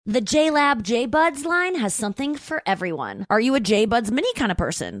The JLab J-Buds line has something for everyone. Are you a J-Buds mini kind of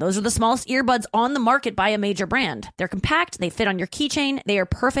person? Those are the smallest earbuds on the market by a major brand. They're compact, they fit on your keychain, they are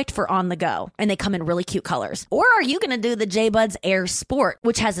perfect for on the go, and they come in really cute colors. Or are you going to do the J-Buds Air Sport,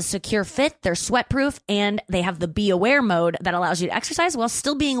 which has a secure fit, they're sweat-proof, and they have the Be Aware mode that allows you to exercise while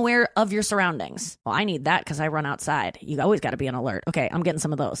still being aware of your surroundings. Well, I need that because I run outside. You always got to be on alert. Okay, I'm getting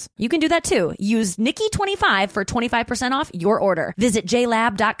some of those. You can do that too. Use Nikki25 for 25% off your order. Visit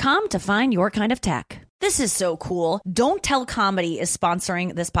jlab.com to find your kind of tech. This is so cool. Don't Tell Comedy is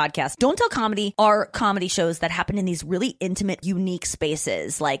sponsoring this podcast. Don't Tell Comedy are comedy shows that happen in these really intimate, unique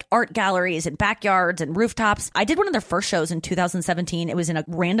spaces like art galleries and backyards and rooftops. I did one of their first shows in 2017. It was in a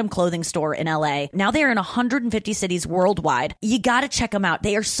random clothing store in LA. Now they are in 150 cities worldwide. You got to check them out.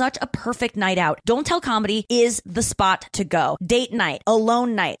 They are such a perfect night out. Don't Tell Comedy is the spot to go. Date night,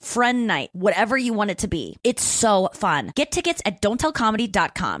 alone night, friend night, whatever you want it to be. It's so fun. Get tickets at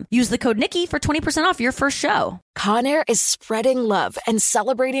don'ttellcomedy.com. Use the code Nikki for 20% off your first show. Conair is spreading love and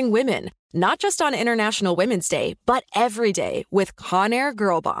celebrating women, not just on International Women's Day, but every day with Conair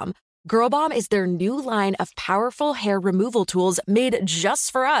Girl Bomb. Girl Bomb is their new line of powerful hair removal tools made just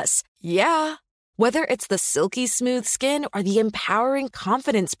for us. Yeah. Whether it's the silky smooth skin or the empowering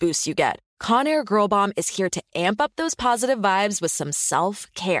confidence boost you get, Conair Girl Bomb is here to amp up those positive vibes with some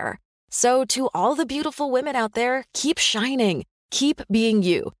self-care. So to all the beautiful women out there, keep shining, keep being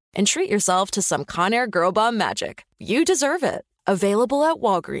you, and treat yourself to some Conair Girl Bomb magic. You deserve it. Available at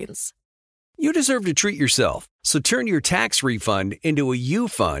Walgreens. You deserve to treat yourself, so turn your tax refund into a U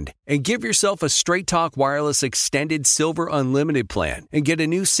fund and give yourself a Straight Talk Wireless Extended Silver Unlimited plan and get a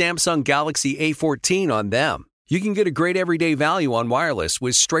new Samsung Galaxy A14 on them. You can get a great everyday value on wireless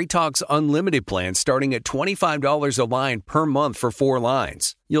with Straight Talk's Unlimited plan starting at $25 a line per month for 4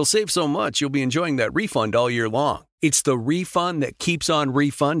 lines. You'll save so much you'll be enjoying that refund all year long. It's the refund that keeps on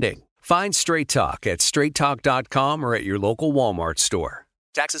refunding. Find Straight Talk at straighttalk.com or at your local Walmart store.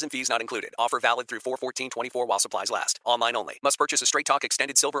 Taxes and fees not included. Offer valid through 4/14/24 while supplies last. Online only. Must purchase a Straight Talk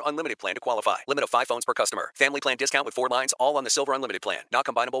Extended Silver Unlimited plan to qualify. Limit of 5 phones per customer. Family plan discount with 4 lines, all on the Silver Unlimited plan. Not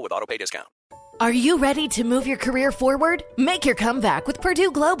combinable with autopay discount. Are you ready to move your career forward? Make your comeback with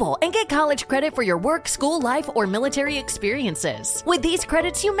Purdue Global and get college credit for your work, school life, or military experiences. With these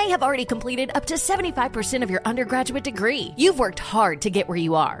credits, you may have already completed up to 75% of your undergraduate degree. You've worked hard to get where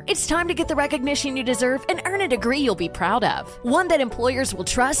you are. It's time to get the recognition you deserve and earn a degree you'll be proud of. One that employers will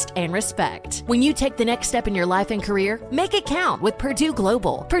trust and respect. When you take the next step in your life and career, make it count with Purdue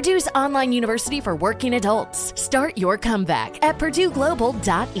Global, Purdue's online university for working adults. Start your comeback at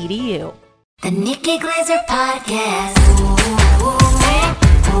purdueglobal.edu. The Nikki Glazer Podcast.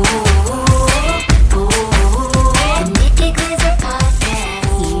 The Nikki Glazer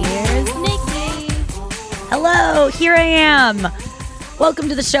Podcast. Here's Nikki. Hello, here I am. Welcome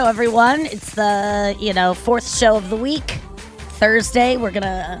to the show, everyone. It's the, 4th show of the week. Thursday. We're going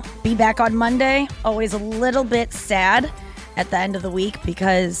to be back on Monday. Always a little bit sad at the end of the week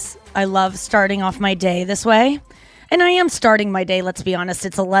because I love starting off my day this way. And I am starting my day, let's be honest.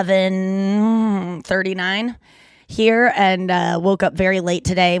 It's 11:39 here and woke up very late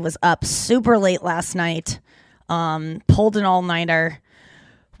today. Was up super late last night. Pulled an all-nighter.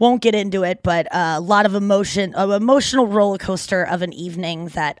 Won't get into it, but a lot of emotional roller coaster of an evening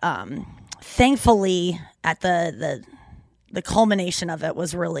that thankfully at the culmination of it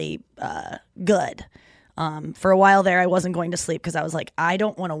was really good. For a while there, I wasn't going to sleep because I was like, I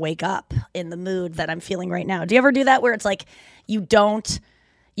don't want to wake up in the mood that I'm feeling right now. Do you ever do that where it's like you don't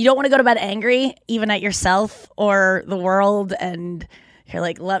want to go to bed angry, even at yourself or the world, and you're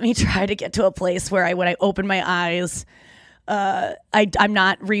like, let me try to get to a place where when I open my eyes, I'm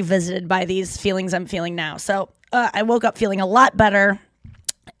not revisited by these feelings I'm feeling now. So I woke up feeling a lot better,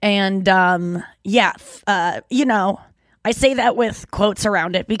 and I say that with quotes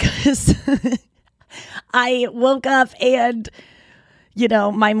around it because I woke up and,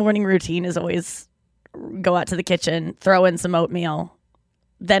 my morning routine is always go out to the kitchen, throw in some oatmeal,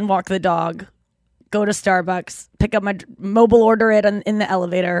 then walk the dog, go to Starbucks, pick up my mobile order it in the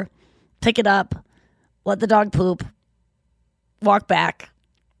elevator, pick it up, let the dog poop, walk back,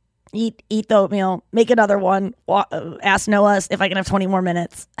 eat the oatmeal, make another one, ask Noah if I can have 20 more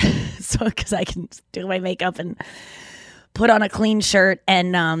minutes because I can do my makeup and put on a clean shirt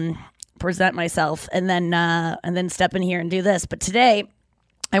and present myself and then step in here and do this. But today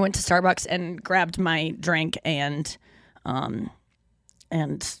I went to Starbucks and grabbed my drink and oh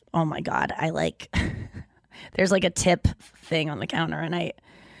my God, there's like a tip thing on the counter and I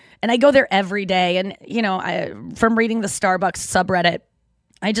go there every day. And, from reading the Starbucks subreddit,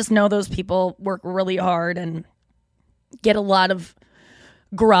 I just know those people work really hard and get a lot of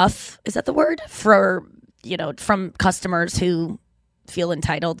gruff, is that the word? For, from customers who feel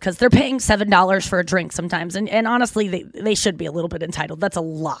entitled because they're paying $7 for a drink sometimes. And honestly, they should be a little bit entitled. That's a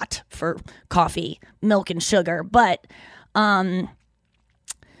lot for coffee, milk, and sugar. But I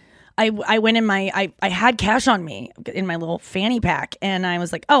went in I had cash on me in my little fanny pack, and I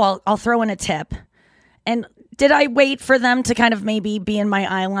was like, oh, I'll throw in a tip. And did I wait for them to kind of maybe be in my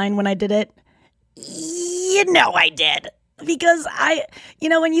eye line when I did it? I did. Because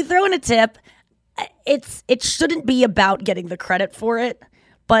when you throw in a tip, it shouldn't be about getting the credit for it.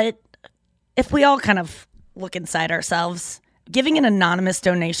 But if we all kind of look inside ourselves, giving an anonymous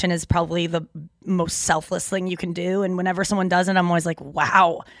donation is probably the most selfless thing you can do. And whenever someone does it, I'm always like,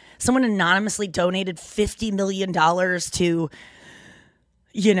 wow, someone anonymously donated $50 million to,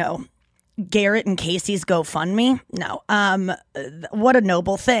 Garrett and Casey's GoFundMe. No, what a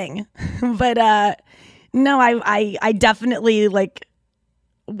noble thing. But no, I definitely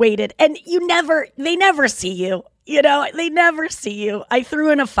waited, and they never see you. They never see you. I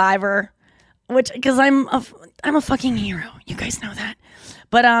threw in a $5, because I'm a fucking hero. You guys know that.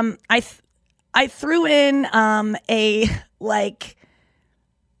 But I threw in a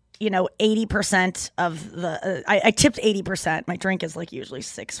 80% of the I tipped 80%. My drink is usually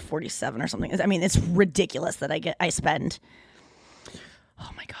 $6.47 or something. I mean, it's ridiculous that I spend, oh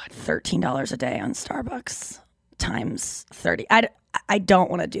my God, $13 a day on Starbucks times 30. I don't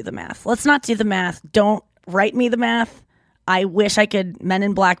want to do the math. Let's not do the math. Don't write me the math. I wish I could Men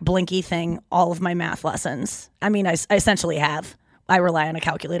in Black Blinky thing all of my math lessons. I mean, I essentially have. I rely on a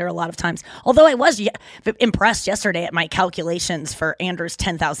calculator a lot of times. Although I was impressed yesterday at my calculations for Andrew's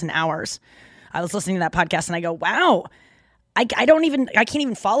 10,000 hours. I was listening to that podcast and I go, wow, I can't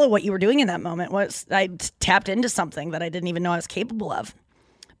even follow what you were doing in that moment. I tapped into something that I didn't even know I was capable of.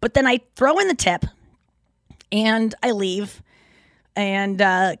 But then I throw in the tip and I leave and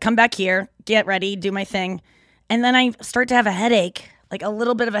come back here, get ready, do my thing. And then I start to have a headache, a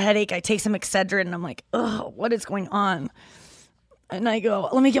little bit of a headache. I take some Excedrin and I'm like, oh, what is going on? And I go,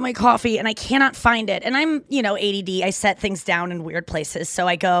 let me get my coffee, and I cannot find it. And I'm, ADD. I set things down in weird places. So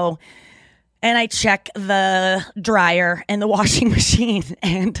I go and I check the dryer and the washing machine.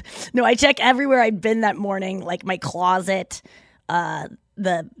 And no, I check everywhere I'd been that morning, my closet,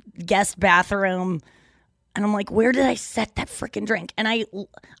 the guest bathroom. And I'm like, where did I set that freaking drink? And I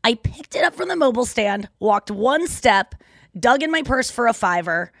picked it up from the mobile stand, walked one step, dug in my purse for a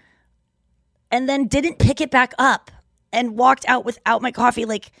 $5, and then didn't pick it back up. And walked out without my coffee.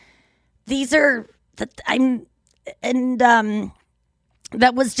 These are that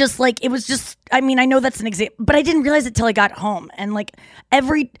was just it was just. I mean, I know that's an example, but I didn't realize it till I got home. And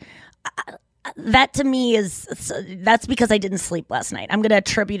that to me that's because I didn't sleep last night. I'm gonna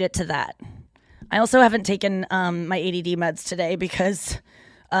attribute it to that. I also haven't taken my ADD meds today because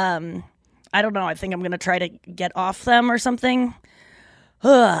I don't know. I think I'm gonna try to get off them or something.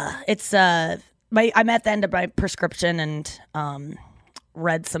 It's I'm at the end of my prescription and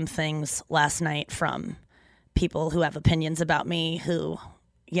read some things last night from people who have opinions about me who,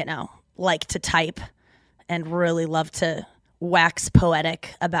 like to type and really love to wax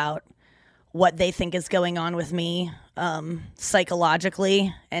poetic about what they think is going on with me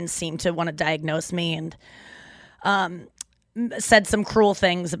psychologically and seem to want to diagnose me and said some cruel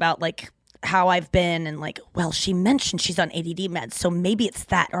things about how I've been and well, she mentioned she's on ADD meds, so maybe it's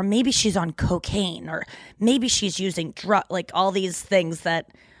that, or maybe she's on cocaine, or maybe she's using all these things that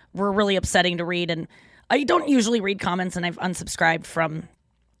were really upsetting to read. And I don't usually read comments, and I've unsubscribed from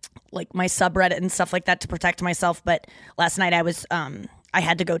my subreddit and stuff like that to protect myself. But last night I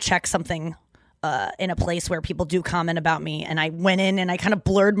had to go check something in a place where people do comment about me, and I went in and I kind of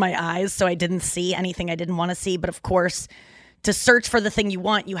blurred my eyes so I didn't see anything I didn't want to see. But of course, to search for the thing you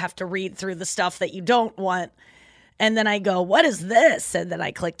want, you have to read through the stuff that you don't want. And then I go, what is this? And then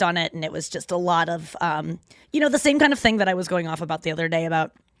I clicked on it, and it was just a lot of, the same kind of thing that I was going off about the other day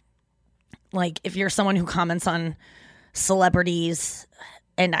about, if you're someone who comments on celebrities,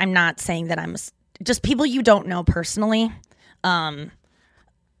 and I'm not saying that I'm just people you don't know personally,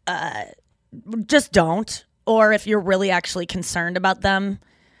 just don't. Or if you're really actually concerned about them,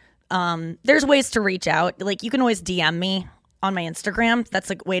 there's ways to reach out. You can always DM me on my Instagram.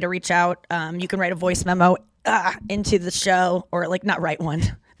 That's a way to reach out. You can write a voice memo into the show, or not write one.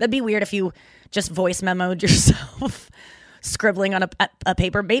 That'd be weird if you just voice memoed yourself scribbling on a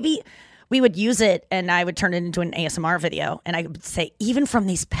paper. Maybe we would use it and I would turn it into an ASMR video, and I would say, even from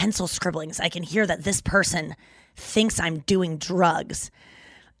these pencil scribblings, I can hear that this person thinks I'm doing drugs.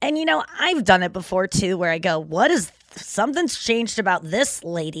 And I've done it before too, where I go, something's changed about this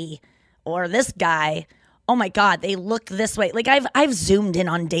lady or this guy oh my God, they look this way. Like I've zoomed in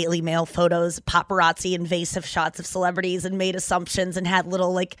on Daily Mail photos, paparazzi invasive shots of celebrities and made assumptions and had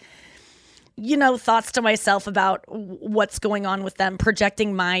little like, thoughts to myself about what's going on with them,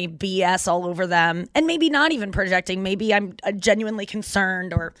 projecting my BS all over them, and maybe not even projecting. Maybe I'm genuinely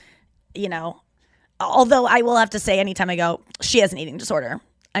concerned or, although I will have to say anytime I go, she has an eating disorder.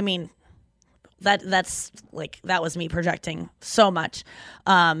 I mean, that's like, that was me projecting so much.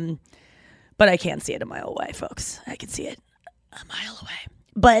 But I can't see it a mile away, folks. I can see it a mile away.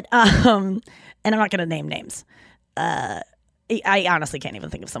 But, and I'm not going to name names. I honestly can't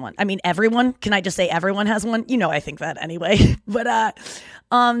even think of someone. I mean, everyone. Can I just say everyone has one? I think that anyway. But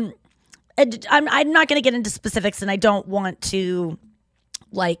I'm not going to get into specifics, and I don't want to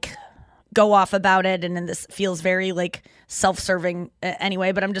like go off about it. And then this feels very like self-serving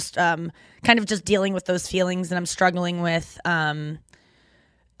anyway. But I'm just kind of just dealing with those feelings, and I'm struggling with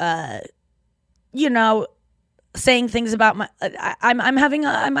saying things about my. I'm having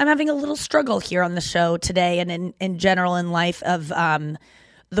a little struggle here on the show today, and in general in life of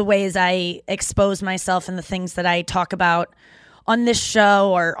the ways I expose myself and the things that I talk about on this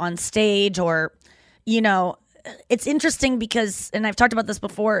show or on stage, or it's interesting because, and I've talked about this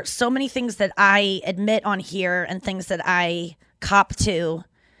before, so many things that I admit on here and things that I cop to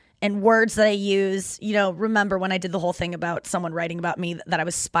and words that I use. Remember when I did the whole thing about someone writing about me that I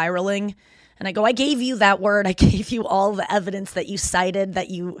was spiraling. And I go, I gave you that word. I gave you all the evidence that you cited, that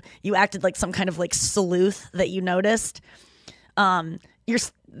you acted like some kind of like sleuth that you noticed.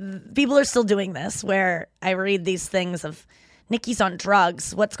 People are still doing this, where I read these things of Nikki's on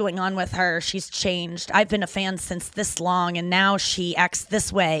drugs. What's going on with her? She's changed. I've been a fan since this long, and now she acts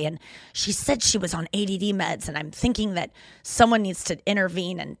this way. And she said she was on ADD meds, and I'm thinking that someone needs to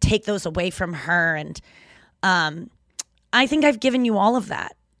intervene and take those away from her. And I think I've given you all of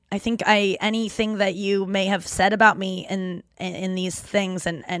that. I think anything that you may have said about me in these things,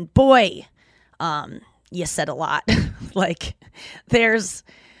 and boy, you said a lot. Like there's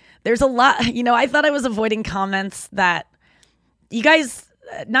a lot. I thought I was avoiding comments that you guys,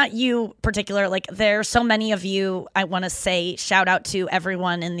 not you particular, like there are so many of you. I want to say shout out to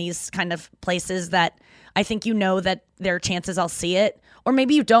everyone in these kind of places that I think that there are chances I'll see it. Or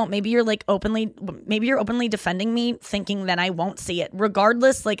maybe you don't. Maybe you're openly defending me, thinking that I won't see it.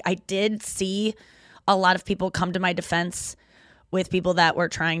 Regardless, like I did see a lot of people come to my defense with people that were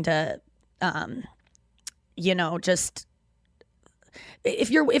trying to, just if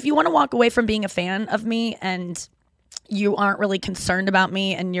you want to walk away from being a fan of me and you aren't really concerned about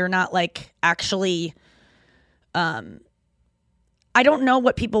me and you're not like actually, I don't know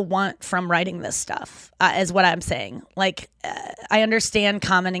what people want from writing this stuff, is what I'm saying. Like, I understand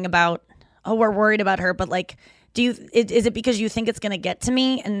commenting about, oh, we're worried about her, but like, is it because you think it's going to get to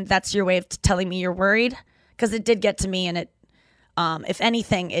me and that's your way of telling me you're worried? Because it did get to me, and it, if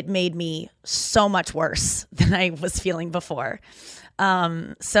anything, it made me so much worse than I was feeling before.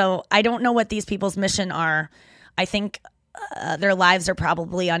 So I don't know what these people's mission are. I think their lives are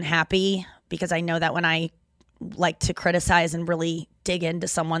probably unhappy, because I know that when I like to criticize and really dig into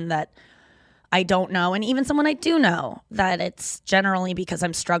someone that I don't know, and even someone I do know, that it's generally because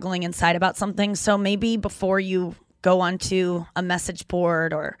I'm struggling inside about something. So maybe before you go onto a message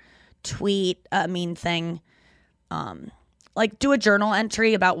board or tweet a mean thing, like do a journal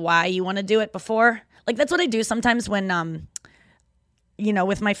entry about why you want to do it before. Like that's what I do sometimes when,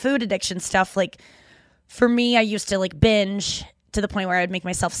 with my food addiction stuff. Like for me, I used to like binge to the point where I would make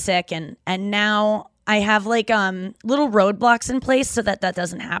myself sick, and now I have like little roadblocks in place so that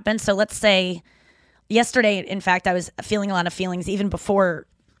doesn't happen. So let's say yesterday, in fact, I was feeling a lot of feelings even before,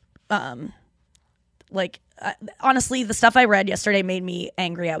 honestly, the stuff I read yesterday made me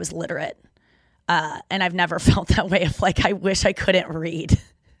angry. I was literate. And I've never felt that way of like, I wish I couldn't read.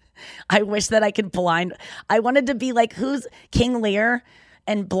 I wish that I could blind. I wanted to be like, who's King Lear,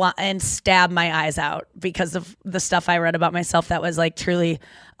 and stab my eyes out because of the stuff I read about myself that was like truly,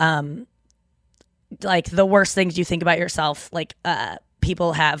 like the worst things you think about yourself, like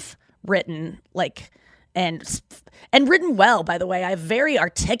people have written, like, and written well, by the way. I have very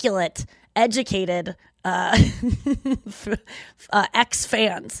articulate, educated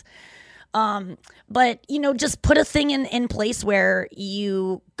ex-fans. But, just put a thing in place where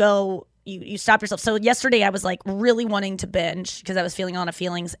you go, you stop yourself. So yesterday I was like really wanting to binge because I was feeling a lot of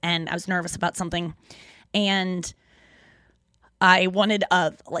feelings and I was nervous about something. And I wanted I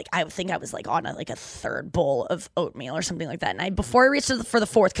think I was like on a third bowl of oatmeal or something like that. And before I reached for the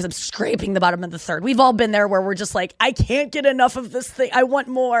fourth, because I'm scraping the bottom of the third, we've all been there where we're just like, I can't get enough of this thing. I want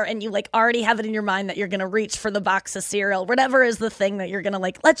more. And you like already have it in your mind that you're going to reach for the box of cereal, whatever is the thing that you're going to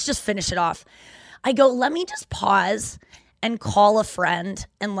like, let's just finish it off. I go, let me just pause and call a friend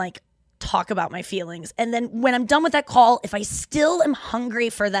and like talk about my feelings. And then when I'm done with that call, if I still am hungry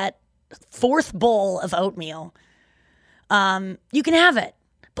for that fourth bowl of oatmeal, you can have it.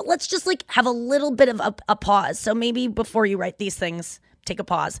 But let's just like have a little bit of a pause. So maybe before you write these things, take a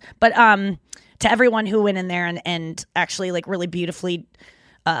pause. But to everyone who went in there and actually like really beautifully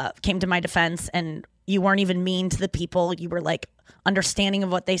came to my defense, and you weren't even mean to the people. You were like understanding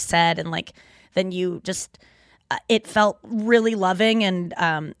of what they said, and like then you just it felt really loving. And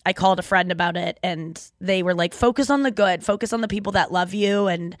I called a friend about it, and they were like, focus on the good, focus on the people that love you,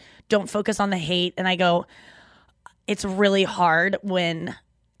 and don't focus on the hate. And I go, it's really hard when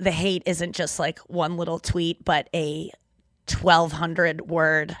the hate isn't just like one little tweet, but a 1,200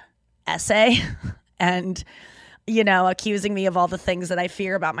 word essay and, you know, accusing me of all the things that I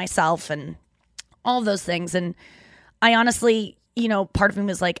fear about myself and all those things. And I honestly, you know, part of me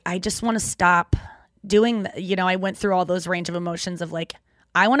was like, I just want to stop doing you know, I went through all those range of emotions of like,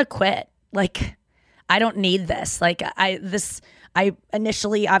 I want to quit. Like, I don't need this. Like I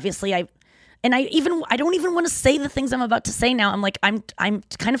initially, obviously I don't even want to say the things I'm about to say now. I'm like, I'm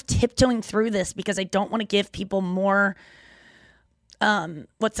kind of tiptoeing through this because I don't want to give people more,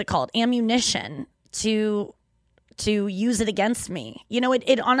 what's it called? Ammunition to use it against me. You know,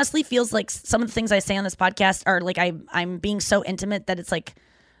 it honestly feels like some of the things I say on this podcast are like, I'm being so intimate that it's like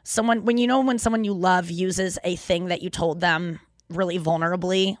when someone you love uses a thing that you told them really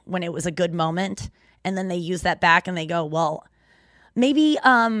vulnerably when it was a good moment, and then they use that back and they go, well, maybe,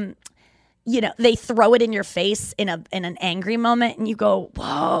 you know, they throw it in your face in an angry moment, and you go,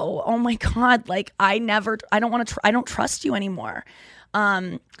 whoa, oh my God, like I don't trust you anymore.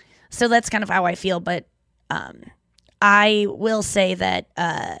 So that's kind of how I feel. But I will say that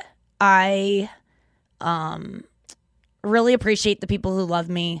I really appreciate the people who love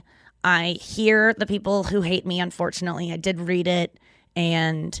me. I hear the people who hate me, unfortunately. I did read it,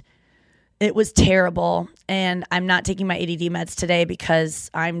 and it was terrible. And I'm not taking my ADD meds today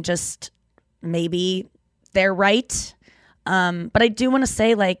because I'm just... maybe they're right. But I do want to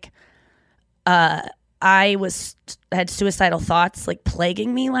say, like, I had suicidal thoughts like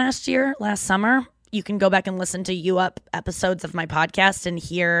plaguing me last summer. You can go back and listen to You Up episodes of my podcast and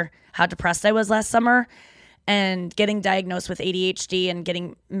hear how depressed I was last summer, and getting diagnosed with ADHD and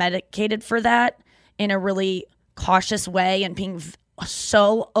getting medicated for that in a really cautious way, and being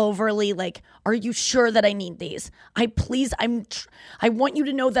so overly like, are you sure that I need these? I want you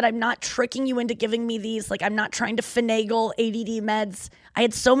to know that I'm not tricking you into giving me these. Like, I'm not trying to finagle ADD meds. I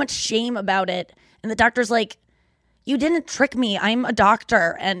had so much shame about it. And the doctor's like, you didn't trick me. I'm a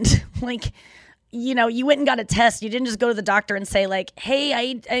doctor. And like, you know, you went and got a test. You didn't just go to the doctor and say like, hey,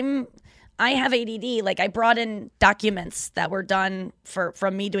 I have ADD. Like, I brought in documents that were done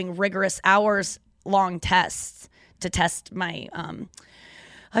from me doing rigorous hours long tests to test my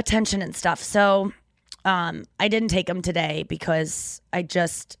attention and stuff. So I didn't take them today because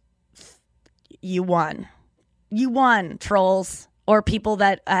you won, trolls, or people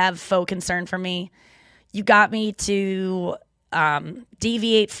that have faux concern for me. You got me to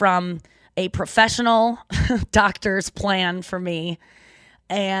deviate from a professional doctor's plan for me,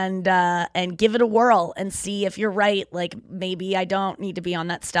 and give it a whirl and see if you're right. Like, maybe I don't need to be on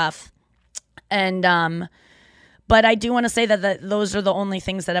that stuff. And but I do want to say that those are the only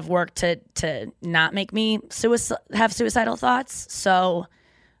things that have worked to not make me have suicidal thoughts. So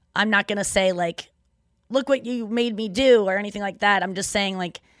I'm not going to say like, look what you made me do or anything like that. I'm just saying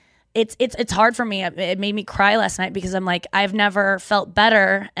like, it's hard for me. It made me cry last night because I'm like, I've never felt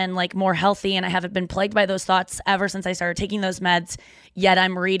better and like more healthy, and I haven't been plagued by those thoughts ever since I started taking those meds. Yet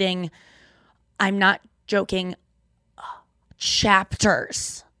I'm reading, I'm not joking,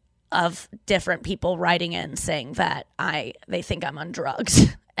 chapters of different people writing in saying that they think I'm on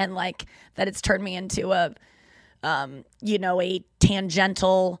drugs and like that it's turned me into a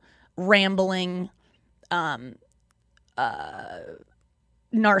tangential, rambling,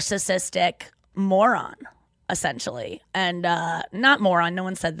 narcissistic moron, essentially. And not moron, no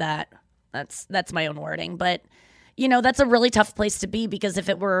one said that. That's my own wording. But, you know, that's a really tough place to be, because if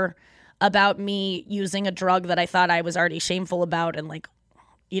it were about me using a drug that I thought I was already shameful about, and like,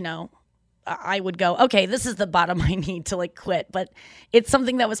 you know, I would go, okay, this is the bottom I need to like quit. But it's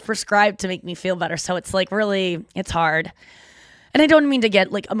something that was prescribed to make me feel better. So it's like really, it's hard. And I don't mean to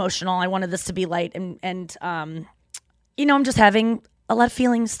get like emotional. I wanted this to be light, and you know, I'm just having a lot of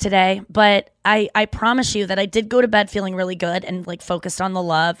feelings today, but I promise you that I did go to bed feeling really good and like focused on the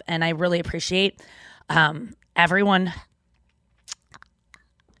love. And I really appreciate everyone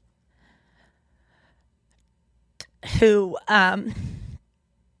who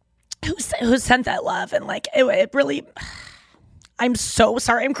who sent that love. And like, it really, I'm so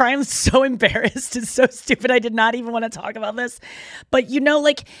sorry. I'm crying. I'm so embarrassed. It's so stupid. I did not even want to talk about this. But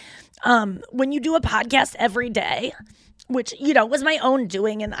like, when you do a podcast every day, which, was my own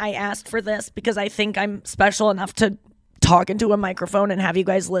doing, and I asked for this because I think I'm special enough to talk into a microphone and have you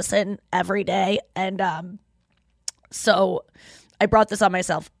guys listen every day. And so I brought this on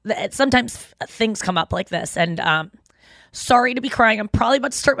myself. Sometimes things come up like this, and sorry to be crying. I'm probably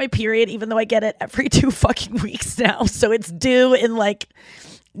about to start my period, even though I get it every 2 fucking weeks now. So it's due in like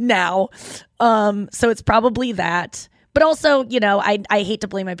now. So it's probably that. But also, I hate to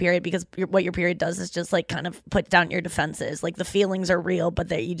blame my period, because what your period does is just like kind of put down your defenses. Like the feelings are real, but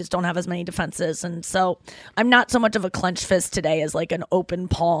you just don't have as many defenses. And so I'm not so much of a clenched fist today as like an open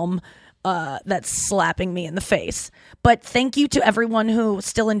palm that's slapping me in the face. But thank you to everyone who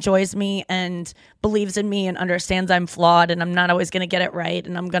still enjoys me and believes in me and understands I'm flawed and I'm not always going to get it right.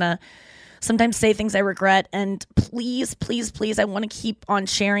 And I'm going to sometimes say things I regret. And please, please, please, I want to keep on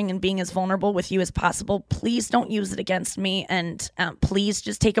sharing and being as vulnerable with you as possible. Please don't use it against me. And please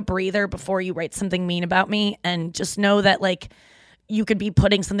just take a breather before you write something mean about me. And just know that like, you could be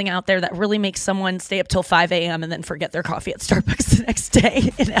putting something out there that really makes someone stay up till 5 a.m. and then forget their coffee at Starbucks the next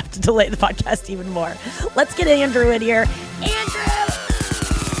day and have to delay the podcast even more. Let's get Andrew in here. Andrew!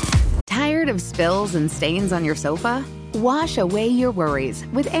 Tired of spills and stains on your sofa? Wash away your worries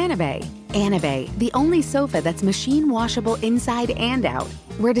with Anabay. Anabay, the only sofa that's machine washable inside and out,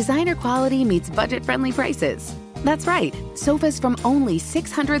 where designer quality meets budget-friendly prices. That's right, sofas from only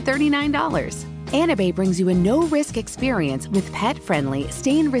 $639. Anabay brings you a no-risk experience with pet-friendly,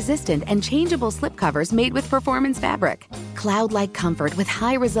 stain-resistant, and changeable slipcovers made with performance fabric, cloud-like comfort with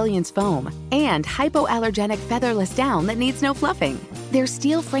high-resilience foam, and hypoallergenic featherless down that needs no fluffing. Their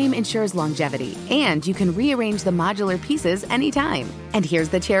steel frame ensures longevity, and you can rearrange the modular pieces anytime. And here's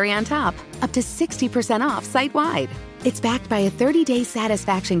the cherry on top, up to 60% off site-wide. It's backed by a 30-day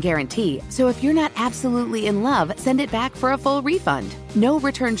satisfaction guarantee, so if you're not absolutely in love, send it back for a full refund. No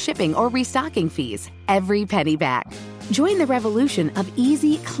return shipping or restocking fees. Every penny back. Join the revolution of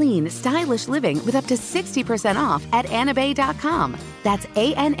easy, clean, stylish living with up to 60% off at anabay.com. That's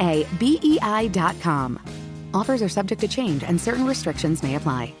ANABEI.com. Offers are subject to change and certain restrictions may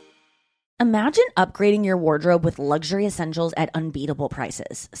apply. Imagine upgrading your wardrobe with luxury essentials at unbeatable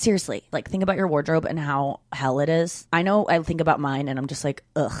prices. Seriously, like think about your wardrobe and how hell it is. I know I think about mine and I'm just like,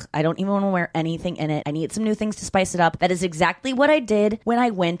 ugh, I don't even want to wear anything in it. I need some new things to spice it up. That is exactly what I did when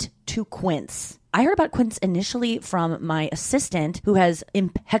I went to Quince. I heard about Quince initially from my assistant who has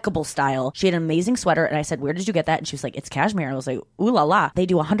impeccable style. She had an amazing sweater and I said, where did you get that? And she was like, it's cashmere. I was like, ooh la la. They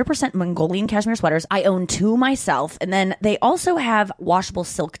do 100% Mongolian cashmere sweaters. I own 2 myself. And then they also have washable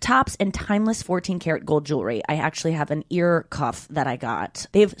silk tops and timeless 14 karat gold jewelry. I actually have an ear cuff that I got.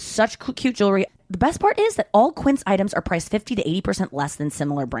 They have such cute jewelry. The best part is that all Quince items are priced 50 to 80% less than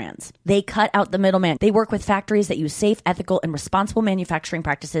similar brands. They cut out the middleman. They work with factories that use safe, ethical, and responsible manufacturing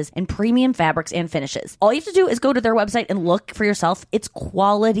practices and premium fabrics and finishes. All you have to do is go to their website and look for yourself. It's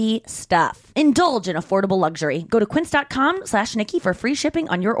quality stuff. Indulge in affordable luxury. Go to quince.com/Nikki for free shipping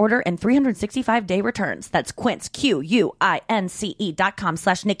on your order and 365-day returns. That's Quince,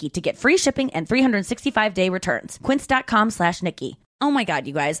 QUINCE.com/Nikki to get free shipping and 365-day returns. Quince.com/Nikki. Oh my God,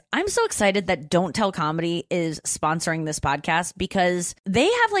 you guys. I'm so excited that Don't Tell Comedy is sponsoring this podcast because they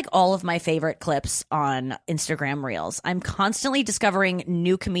have like all of my favorite clips on Instagram Reels. I'm constantly discovering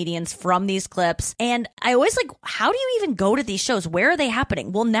new comedians from these clips. And I always like, how do you even go to these shows? Where are they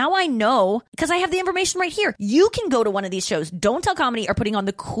happening? Well, now I know because I have the information right here. You can go to one of these shows. Don't Tell Comedy are putting on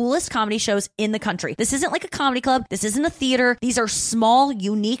the coolest comedy shows in the country. This isn't like a comedy club. This isn't a theater. These are small,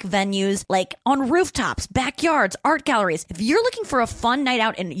 unique venues like on rooftops, backyards, art galleries. If you're looking for a fun night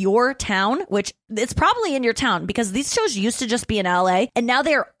out in your town, which it's probably in your town because these shows used to just be in LA and now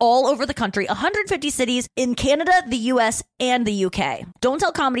they are all over the country, 150 cities in Canada, the US, and the UK. Don't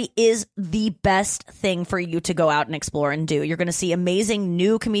Tell Comedy is the best thing for you to go out and explore and do. You're going to see amazing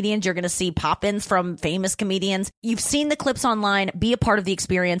new comedians. You're going to see pop-ins from famous comedians. You've seen the clips online. Be a part of the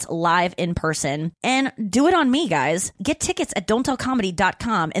experience live in person and do it on me, guys. Get tickets at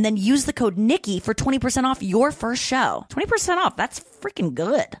don'ttellcomedy.com and then use the code Nikki for 20% off your first show. 20% off. That's freaking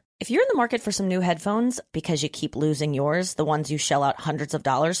good. If you're in the market for some new headphones because you keep losing yours, the ones you shell out hundreds of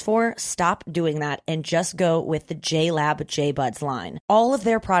dollars for, stop doing that and just go with the JLab JBuds line. All of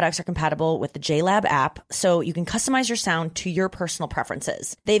their products are compatible with the JLab app, so you can customize your sound to your personal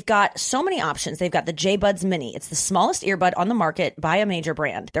preferences. They've got so many options. They've got the JBuds Mini. It's the smallest earbud on the market by a major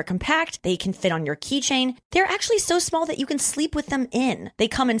brand. They're compact. They can fit on your keychain. They're actually so small that you can sleep with them in. They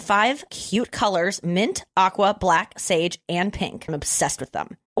come in 5 cute colors: mint, aqua, black, sage, and pink. I'm obsessed with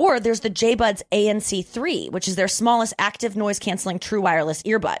them. Or there's the JBuds ANC3, which is their smallest active noise-canceling true wireless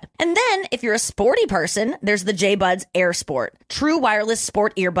earbud. And then, if you're a sporty person, there's the JBuds Air Sport. True wireless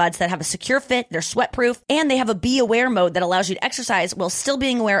sport earbuds that have a secure fit, they're sweat-proof, and they have a Be Aware mode that allows you to exercise while still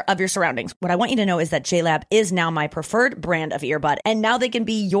being aware of your surroundings. What I want you to know is that JLab is now my preferred brand of earbud, and now they can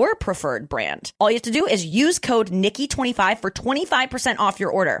be your preferred brand. All you have to do is use code Nikki25 for 25% off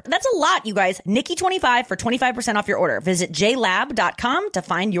your order. That's a lot, you guys. Nikki25 for 25% off your order. Visit jlab.com to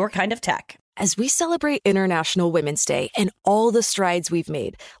find your kind of tech. As we celebrate International Women's Day and all the strides we've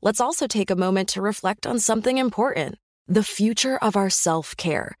made, let's also take a moment to reflect on something important: the future of our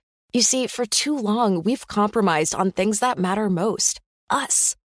self-care. You see, for too long, we've compromised on things that matter most,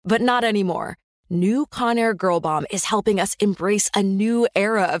 us. But not anymore. New Conair Girl Bomb is helping us embrace a new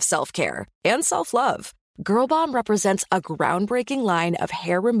era of self-care and self-love. Girl Bomb represents a groundbreaking line of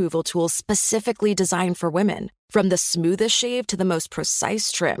hair removal tools specifically designed for women. From the smoothest shave to the most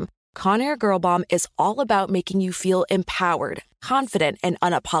precise trim, Conair Girl Bomb is all about making you feel empowered, confident, and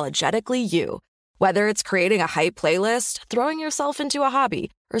unapologetically you. Whether it's creating a hype playlist, throwing yourself into a hobby,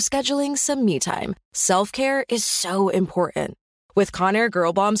 or scheduling some me time, self-care is so important. With Conair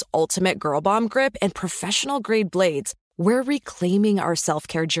Girl Bomb's ultimate Girl Bomb grip and professional-grade blades, we're reclaiming our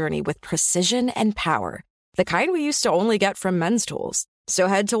self-care journey with precision and power, the kind we used to only get from men's tools. So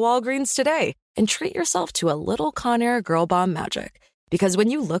head to Walgreens today and treat yourself to a little Conair Girl Bomb magic. Because when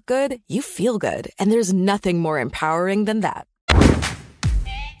you look good, you feel good, and there's nothing more empowering than that.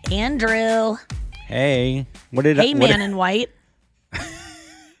 Andrew. Hey. Hey, man in white.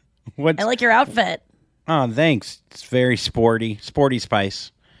 I like your outfit. Oh, thanks. It's very sporty. Sporty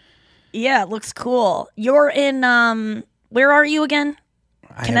spice. Yeah, it looks cool. You're in, where are you again?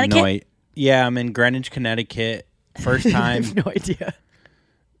 Connecticut? I have no idea. Yeah, I'm in Greenwich, Connecticut. First time. I have no idea.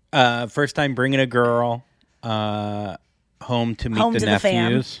 First time bringing a girl home to meet Home the to the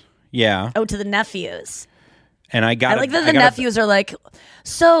nephews. Yeah. Oh, to the nephews. And I like that the nephews are like,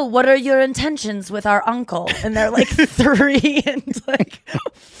 so what are your intentions with our uncle? And they're like 3 and like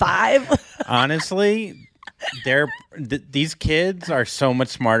 5. Honestly, these kids are so much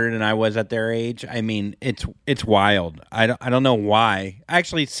smarter than I was at their age. I mean, it's wild. I don't know why.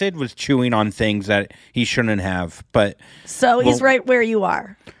 Actually, Sid was chewing on things that he shouldn't have. But he's right where you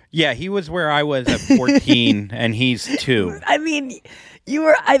are. Yeah, he was where I was at 14, and he's 2. I mean,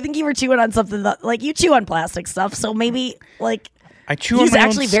 I think you were chewing on something that, like, you chew on plastic stuff, so maybe, like, I chew he's on my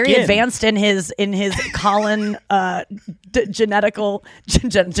actually own very skin. advanced in his genetic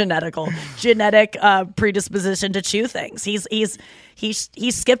predisposition to chew things. He's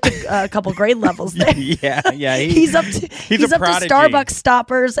skipped a couple grade levels there. Yeah. He's up to prodigy. Starbucks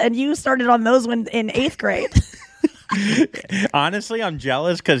stoppers, and you started on those when in 8th grade. Honestly, I'm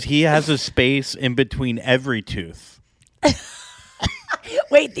jealous because he has a space in between every tooth.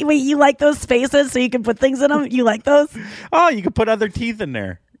 Wait, you like those spaces so you can put things in them? You like those? Oh, you can put other teeth in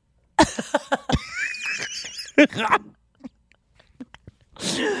there.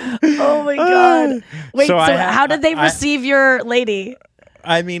 Oh my God. Wait, so how did they receive your lady?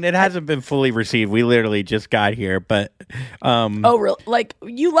 I mean, it hasn't been fully received. We literally just got here, but oh, really? Like,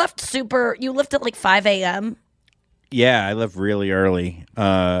 you left at like 5 a.m.? Yeah, I left really early.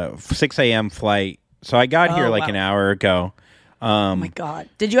 6 a.m. flight. So I got here like an hour ago. Oh my God.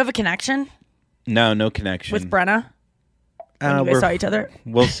 Did you have a connection? No connection. With Brenna? When you guys saw each other?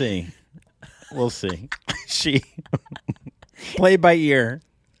 We'll see. She play by ear.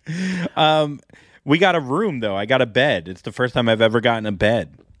 We got a room, though. I got a bed. It's the first time I've ever gotten a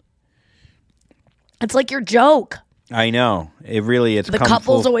bed. It's like your joke. I know. It really is. The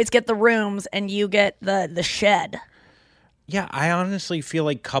couples always get the rooms, and you get the shed. Yeah, I honestly feel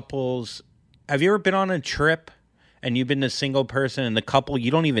like couples... Have you ever been on a trip, and you've been a single person, and the couple,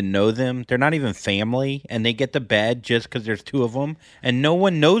 you don't even know them. They're not even family, and they get the bed just because there's 2 of them, and no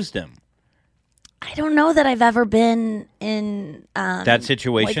one knows them. I don't know that I've ever been in that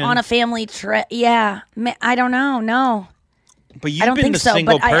situation, like on a family trip. Yeah, I don't know. No, but you've been a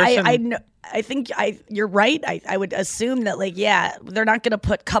single person. I think you're right. I would assume that, like, yeah, they're not going to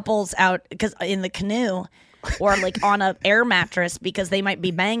put couples out because in the canoe or like on a air mattress because they might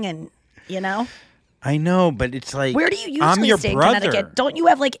be banging. You know. I know, but it's like, where do you usually I'm your stay brother. in Connecticut? Don't you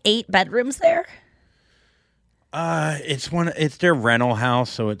have like 8 bedrooms there? It's their rental house,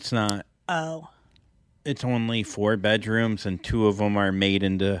 so it's not. Oh. It's only 4 bedrooms, and 2 of them are made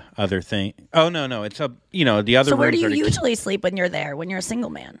into other things. Oh no, it's the other. So where rooms do you are usually sleep when you're there? When you're a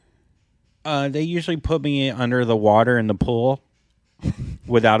single man? They usually put me under the water in the pool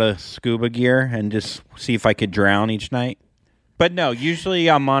without a scuba gear and just see if I could drown each night. But no, usually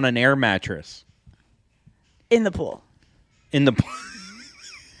I'm on an air mattress in the pool. In the pool.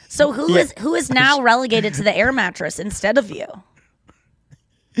 So who is now relegated to the air mattress instead of you?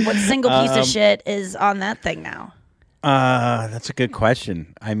 What single piece of shit is on that thing now? That's a good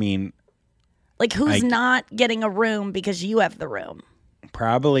question. I mean, like who's not getting a room because you have the room?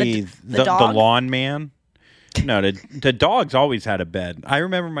 Probably the lawn man. No, the dog's always had a bed. I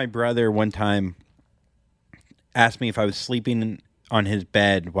remember my brother one time asked me if I was sleeping on his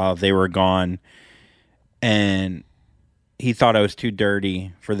bed while they were gone, and he thought I was too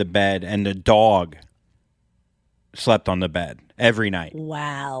dirty for the bed, and the dog slept on the bed every night.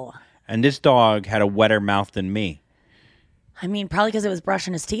 Wow. And this dog had a wetter mouth than me. I mean, probably because it was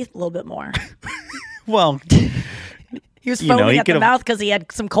brushing his teeth a little bit more. Well, he was foaming at the mouth because he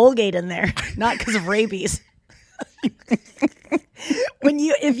had some Colgate in there, not because of rabies.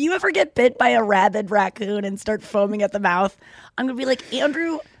 If you ever get bit by a rabid raccoon and start foaming at the mouth, I'm gonna be like,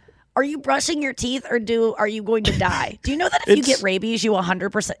 Andrew, are you brushing your teeth or are you going to die? Do you know that if you get rabies, you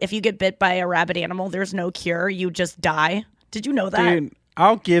 100%, if you get bit by a rabid animal, there's no cure, you just die? Did you know that? Dude,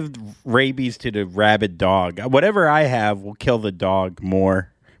 I'll give rabies to the rabid dog. Whatever I have will kill the dog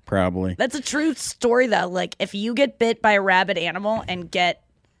more, probably. That's a true story, though. Like, if you get bit by a rabid animal and get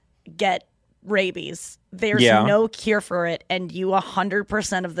rabies, there's no cure for it, and you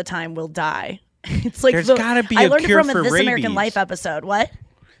 100% of the time will die. It's like there's gotta be a cure for rabies. I learned it from a This American Life episode. What?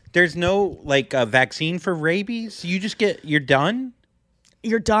 There's no a vaccine for rabies. You just you're done.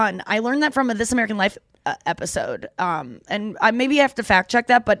 You're done. I learned that from a This American Life episode. And I maybe have to fact check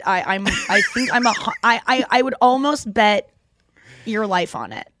that, but I would almost bet your life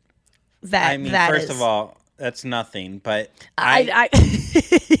on it. I mean, first of all, that's nothing. But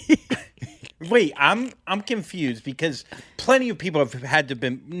wait, I'm confused because plenty of people have had to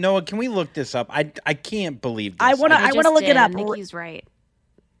been. Noah, can we look this up? I can't believe this. I want to look it up. Nikki's right.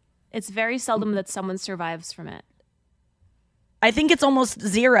 It's very seldom that someone survives from it. I think it's almost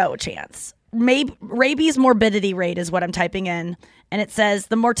zero chance. Maybe rabies morbidity rate is what I'm typing in, and it says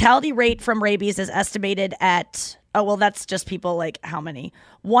the mortality rate from rabies is estimated at. Oh well, that's just people like how many?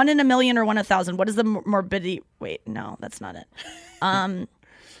 1 in a million or 1 in 1,000. What is the morbidity? Wait, no, that's not it.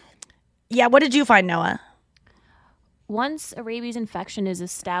 Yeah, what did you find, Noah? Once a rabies infection is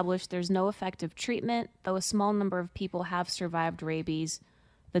established, there's no effective treatment. Though a small number of people have survived rabies,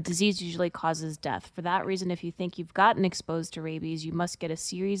 the disease usually causes death. For that reason, if you think you've gotten exposed to rabies, you must get a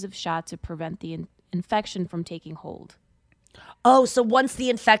series of shots to prevent the infection from taking hold. Oh, so once the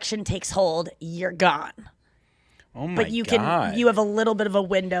infection takes hold, you're gone. Oh my But you God. you have a little bit of a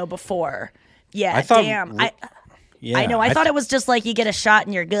window before. Yeah, I thought, damn. Yeah, I know. I thought it was just like you get a shot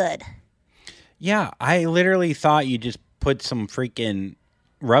and you're good. Yeah, I literally thought you just put some freaking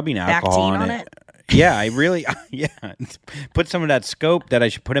rubbing alcohol on it. Yeah, I really, put some of that scope that I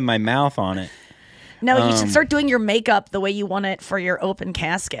should put in my mouth on it. No, you should start doing your makeup the way you want it for your open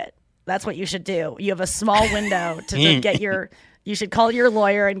casket. That's what you should do. You have a small window to get your. You should call your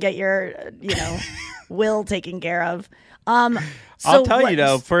lawyer and get your, will taken care of. So I'll tell you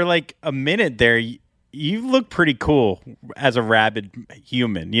though, for like a minute there, you look pretty cool as a rabid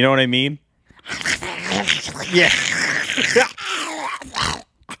human. You know what I mean? Yeah.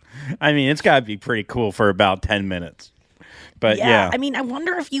 I mean, it's got to be pretty cool for about 10 minutes. But yeah. I mean, I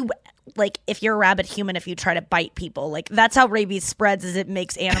wonder if you, if you're a rabid human, if you try to bite people, that's how rabies spreads, is it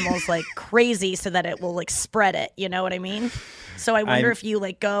makes animals, crazy so that it will, spread it. You know what I mean? So I wonder if you,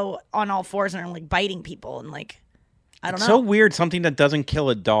 go on all fours and are, biting people and, I don't know. It's so weird. Something that doesn't kill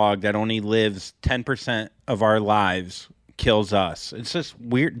a dog that only lives 10% of our lives kills us. It's just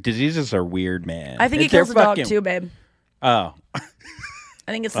weird. Diseases are weird, man. I think it kills a dog too, babe. Oh.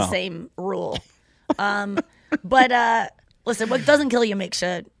 I think it's the same rule. But listen, what doesn't kill you makes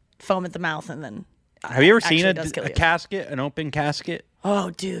you foam at the mouth, and then have you ever seen a casket, an open casket? Oh,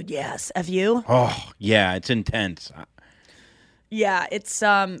 dude, yes. Have you? Oh, yeah, it's intense. Yeah, it's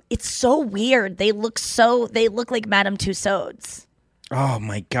so weird. They look like Madame Tussauds. Oh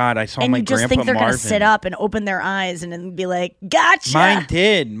my God, I saw my grandpa Marvin. And you just think they're going to sit up and open their eyes and then be like, gotcha.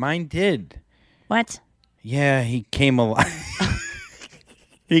 Mine did. What? Yeah, he came alive.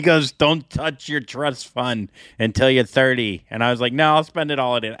 He goes, don't touch your trust fund until you're 30. And I was like, no, I'll spend it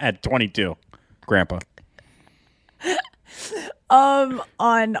all at 22, Grandpa. On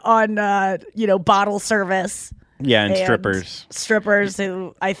bottle service. Yeah, and strippers. Strippers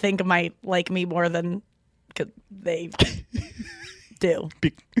who I think might like me more than they do.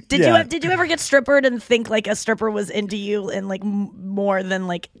 Did you ever get strippered and think a stripper was into you and more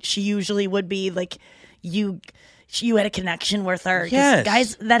than she usually would be? You had a connection with her. Yes.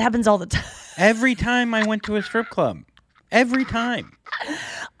 Guys, that happens all the time. Every time I went to a strip club. Every time.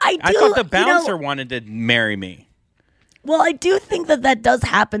 I thought the bouncer wanted to marry me. Well, I do think that does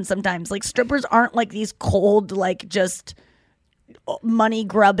happen sometimes. Like, strippers aren't like these cold, like, just money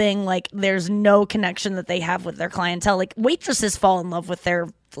grubbing, like, there's no connection that they have with their clientele. Like, waitresses fall in love with their,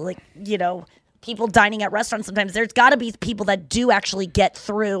 like, you know, people dining at restaurants sometimes. There's got to be people that do actually get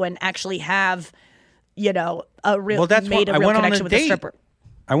through and actually have, you know, a real connection with a stripper.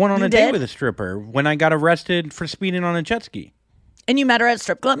 I went on a date with a stripper when I got arrested for speeding on a jet ski. And you met her at a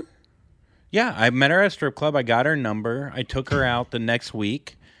strip club? Yeah, I met her at a strip club. I got her number. I took her out the next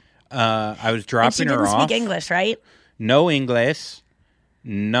week. I was dropping her off. And she didn't speak English, right? No English.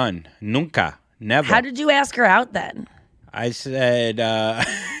 None. Nunca. Never. How did you ask her out then? I said,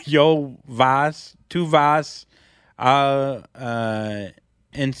 yo vas, tu vas,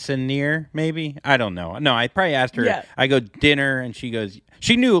 enseñar, maybe? I don't know. No, I probably asked her. Yeah. I go, dinner, and she goes,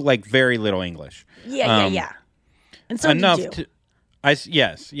 she knew like very little English. Yeah. And so enough did you.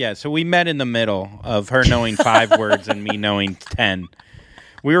 Yes. So we met in the middle of her knowing 5 words and me knowing 10.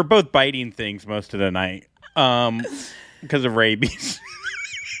 We were both biting things most of the night because of rabies.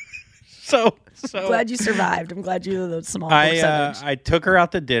 So glad you survived. I'm glad you the small percentage. I took her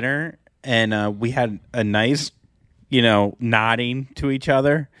out to dinner, and we had a nice, nodding to each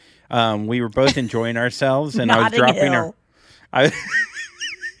other. We were both enjoying ourselves, and I was dropping her.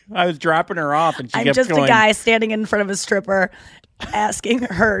 I was dropping her off, and she kept going. I'm just a guy standing in front of a stripper, asking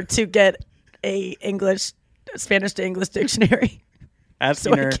her to get a Spanish to English dictionary,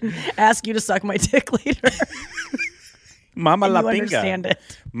 asking her, I can ask you to suck my dick later. Mama la pinga. Understand it.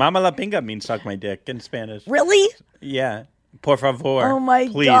 Mama la pinga means suck my dick in Spanish. Really? Yeah. Por favor. Oh my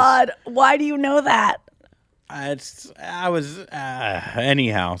God! Why do you know that?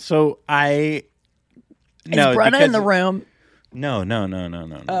 Anyhow. So is Brenna in the room? No.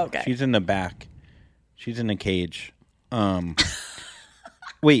 Oh, okay. She's in the back. She's in the cage.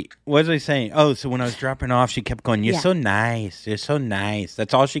 Wait, what was I saying? Oh, so when I was dropping her off, she kept going, "You're so nice. You're so nice."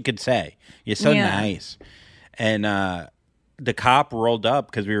 That's all she could say. You're so nice. And the cop rolled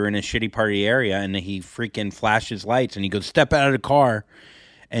up because we were in a shitty party area, and he freaking flashes lights, and he goes, "Step out of the car."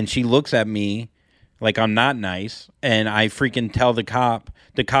 And she looks at me like I'm not nice, and I freaking tell the cop.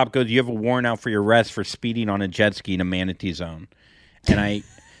 The cop goes, "You have a warrant out for your arrest for speeding on a jet ski in a Manatee zone."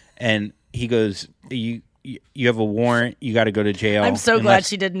 And he goes, "You have a warrant. You got to go to jail." I'm so glad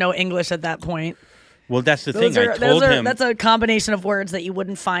she didn't know English at that point. Well, that's the thing. I told him that's a combination of words that you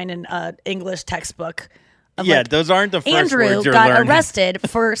wouldn't find in an English textbook. Those aren't the first Andrew words you're got learning. Arrested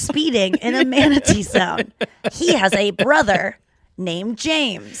for speeding in a Manatee zone. He has a brother named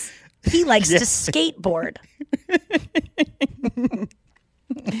James. He likes to skateboard.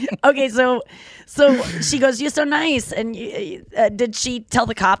 Okay, so she goes, "You're so nice." And did she tell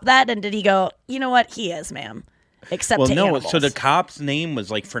the cop that? And did he go, "You know what? He is, ma'am." Except to animals. So the cop's name was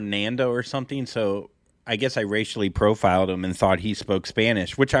like Fernando or something. So I guess I racially profiled him and thought he spoke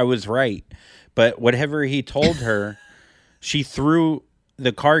Spanish, which I was right. But whatever he told her, she threw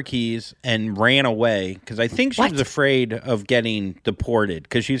the car keys and ran away because I think she was afraid of getting deported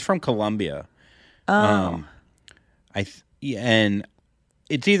because she's from Colombia. Oh. And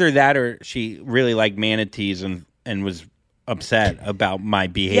it's either that or she really liked manatees and was upset about my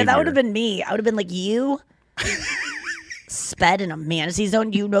behavior. Yeah, that would have been me. I would have been like, you sped in a manatee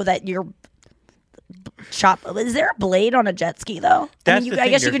zone. You know that you're chop. Is there a blade on a jet ski though? I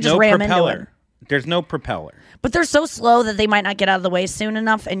guess you could just ram into it. There's no propeller. But they're so slow that they might not get out of the way soon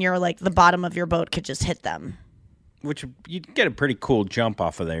enough, and you're like the bottom of your boat could just hit them. Which you get a pretty cool jump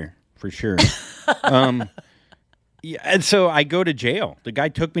off of there for sure. Yeah, and so I go to jail. The guy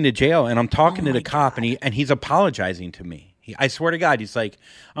took me to jail, and I'm talking to the cop, and he's apologizing to me. I swear to God, he's like,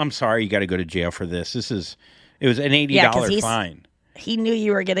 "I'm sorry, you got to go to jail for this. It was an $80 fine." He knew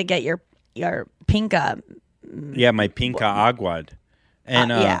you were gonna get your pinka. Yeah, my pinka aguad,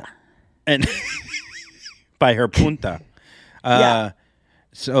 and and by her punta.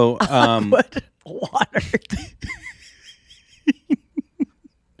 So water.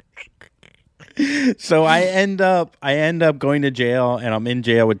 So I end up going to jail, and I'm in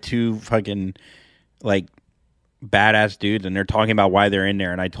jail with 2 fucking like badass dudes, and they're talking about why they're in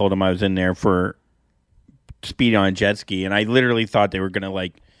there. And I told them I was in there for speeding on a jet ski, and I literally thought they were gonna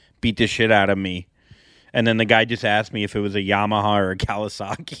like beat the shit out of me. And then the guy just asked me if it was a Yamaha or a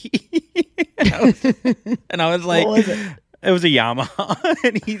Kawasaki, and I was like, what was it? It was a Yamaha.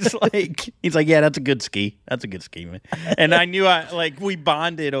 And he's like, "Yeah, that's a good ski. That's a good ski, man." And I knew we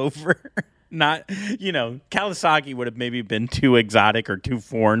bonded over. Not, Kawasaki would have maybe been too exotic or too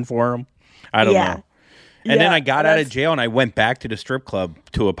foreign for him. I don't know. And then I got out of jail and I went back to the strip club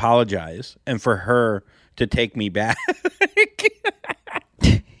to apologize and for her to take me back.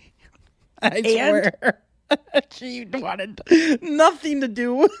 I swear. She wanted nothing to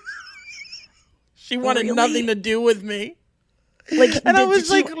do with She wanted nothing to do with me. Like, And I was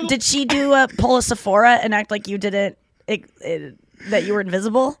like, did she do a pull a Sephora and act like you didn't, that you were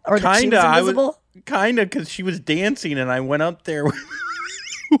invisible? Or that she was invisible? Kinda, because she was dancing and I went up there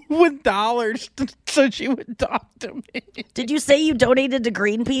with dollars so she would talk to me. Did you say you donated to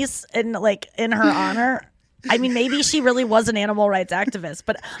Greenpeace in her honor? I mean, maybe she really was an animal rights activist,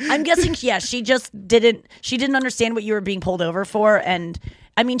 but I'm guessing, she just didn't understand what you were being pulled over for. And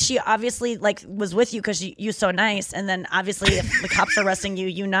I mean, she obviously was with you because you're so nice. And then obviously if the cops are arresting you,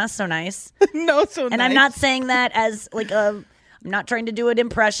 you not so nice. No, so and nice. I'm not saying that as I'm not trying to do an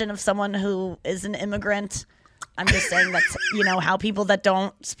impression of someone who is an immigrant. I'm just saying that's, how people that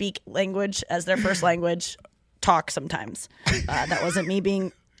don't speak language as their first language talk sometimes. That wasn't me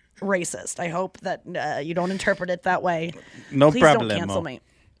being racist. I hope that you don't interpret it that way. No Please problem. Don't cancel me.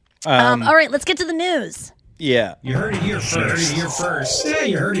 All right, let's get to the news. Yeah. You heard it here first. Yeah,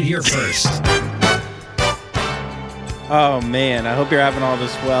 you heard it here first. Oh, man. I hope you're having all the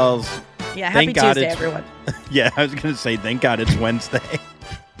swells. Yeah, happy Tuesday, everyone. Yeah, I was going to say, thank God it's Wednesday.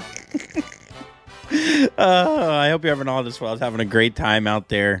 I hope you're having all the swells, having a great time out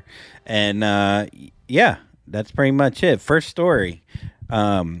there. And, yeah, that's pretty much it. First story.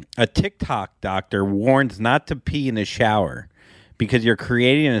 A TikTok doctor warns not to pee in the shower because you're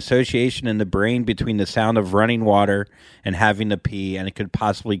creating an association in the brain between the sound of running water and having to pee, and it could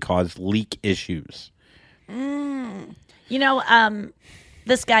possibly cause leak issues. This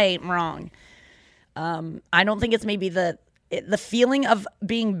guy ain't wrong. I don't think it's maybe the feeling of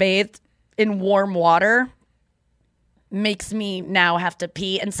being bathed in warm water makes me now have to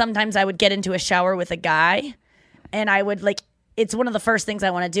pee. And sometimes I would get into a shower with a guy, and I would it's one of the first things I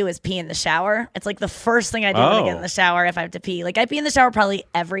want to do is pee in the shower. It's the first thing I do when I get in the shower if I have to pee. I pee in the shower probably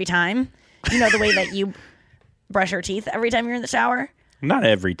every time. You know, the way that you brush your teeth every time you're in the shower? Not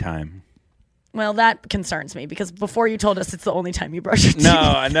every time. Well, that concerns me because before you told us it's the only time you brush your teeth. No,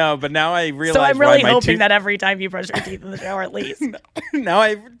 I know, but now I realize. So I'm really hoping that every time you brush your teeth in the shower, at least.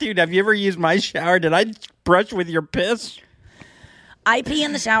 Dude, have you ever used my shower? Did I brush with your piss? I pee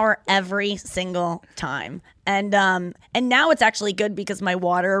in the shower every single time. And now it's actually good because my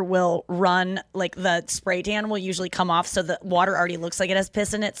water will run, the spray tan will usually come off, so the water already looks like it has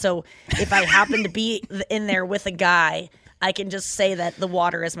piss in it. So if I happen to be in there with a guy, I can just say that the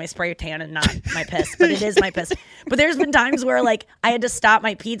water is my spray tan and not my piss, but it is my piss. But there's been times where I had to stop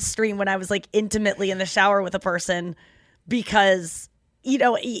my pee stream when I was intimately in the shower with a person because,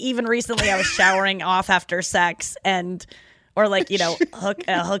 even recently I was showering off after sex or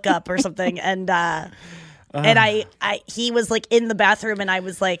hook up or something. And he was in the bathroom and I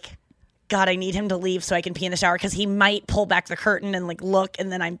was God, I need him to leave so I can pee in the shower because he might pull back the curtain and look,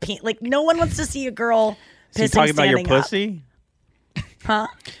 and then I'm peeing. No one wants to see a girl pissing. Is he talking about your up. pussy? Huh?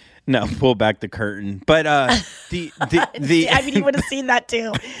 No, pull back the curtain. But I mean, you would have seen that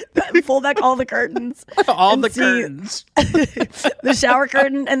too. Pull back all the curtains. Curtains. The shower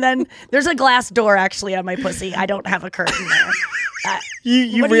curtain, and then there's a glass door actually on my pussy. I don't have a curtain there.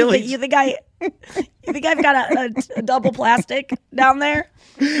 You what really? Do you think I've got a double plastic down there?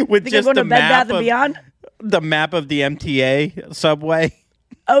 With just I'm going the to Bed map Bath & Beyond? The map of the MTA subway.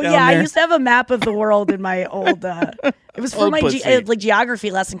 Oh yeah, there. I used to have a map of the world in my old. It was for Old my pussy.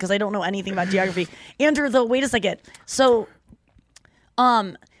 Geography lesson because I don't know anything about geography. Andrew, though, wait a second. So,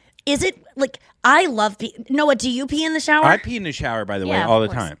 is it I love pee? Noah, do you pee in the shower? I pee in the shower, by the way, Yeah, all of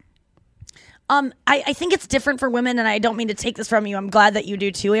the course. time. I think it's different for women, and I don't mean to take this from you. I'm glad that you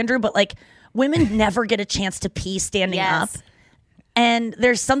do too, Andrew. But women never get a chance to pee standing up, and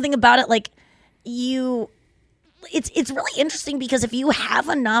there's something about it It's really interesting because if you have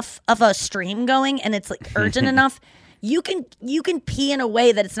enough of a stream going and it's urgent enough, you can pee in a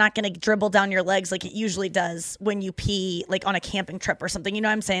way that it's not going to dribble down your legs like it usually does when you pee on a camping trip or something. You know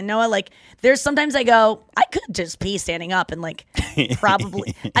what I'm saying, Noah? There's sometimes I go, I could just pee standing up and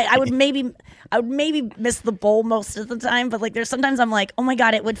probably I would maybe miss the bowl most of the time, but there's sometimes I'm oh my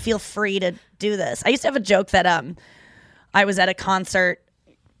God, it would feel free to do this. I used to have a joke that I was at a concert.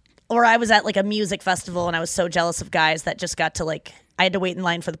 Or I was at a music festival and I was so jealous of guys that just got to I had to wait in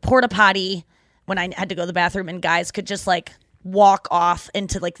line for the porta potty when I had to go to the bathroom, and guys could just walk off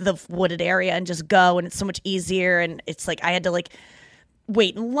into the wooded area and just go, and it's so much easier. And it's I had to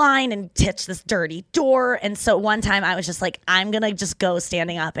wait in line and touch this dirty door. And so one time I was just I'm gonna just go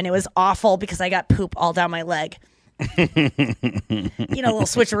standing up, and it was awful because I got poop all down my leg. A little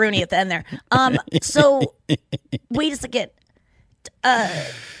switcheroony at the end there. So wait a second.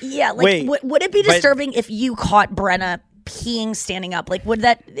 Would it be disturbing if you caught Brenna peeing standing up? Like, would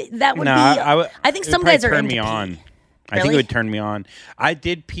that would be? I think it some would guys are turn into me pee. on. I think Really? it would turn me on. I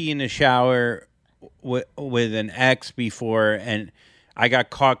did pee in the shower with an ex before, and I got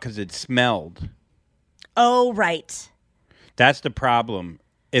caught because it smelled. Oh, right. That's the problem.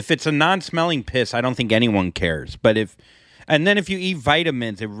 If it's a non-smelling piss, I don't think anyone cares. But if you eat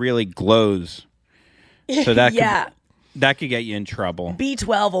vitamins, it really glows. So that that could get you in trouble.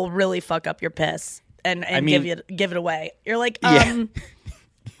 B12 will really fuck up your piss and give it away. You're like,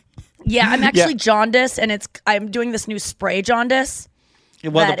 yeah, I'm actually jaundiced, and I'm doing this new spray jaundice.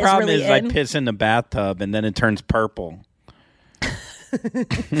 Well, the problem really is I piss in the bathtub and then it turns purple.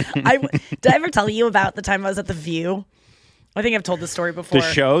 Did I ever tell you about the time I was at The View? I think I've told this story before.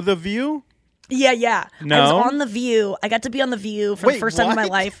 The show The View? Yeah. No? I was on The View. I got to be on The View for the first time in my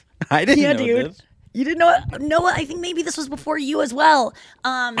life. I didn't know dude. this. You didn't know it? No, I think maybe this was before you as well.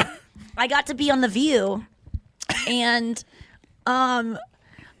 I got to be on The View, and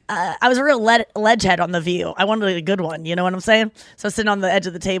I was a real ledge head on The View. I wanted a good one. You know what I'm saying? So I was sitting on the edge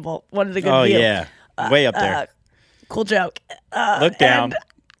of the table, wanted a good view. Oh, yeah. Way up there. Cool joke. Look down.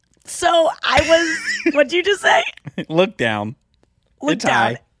 So I was, what'd you just say? Look down. Look it's down.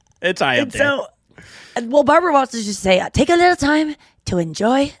 high. It's high up there. So, well, Barbara Walters used to say, take a little time to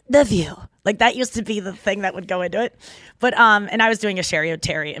enjoy the view. Like that used to be the thing that would go into it. But, and I was doing a Sherry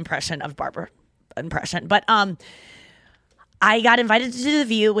O'Terry impression of Barbara impression. But, I got invited to do The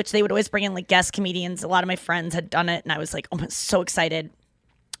View, which they would always bring in like guest comedians. A lot of my friends had done it, and I was like, oh, I'm so excited.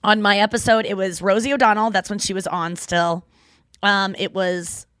 On my episode, it was Rosie O'Donnell. That's when she was on still. It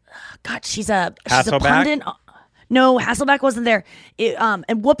was, God, she's a pundit. No, Hasselbeck wasn't there. And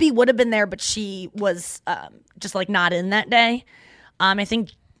Whoopi would have been there, but she was just like not in that day. I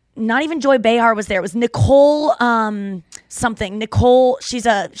think not even Joy Behar was there. It was Nicole something. Nicole, she's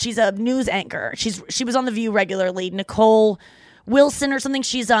a news anchor. She was on The View regularly. Nicole Wilson or something.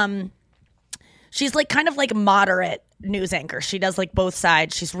 She's like kind of like moderate news anchor. She does like both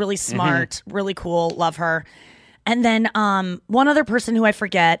sides. She's really smart, really cool. Love her. And then one other person who I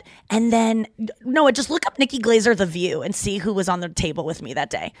forget. And then just look up Nikki Glaser The View and see who was on the table with me that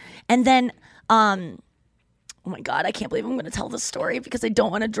day. And then oh my God, I can't believe I'm going to tell this story because I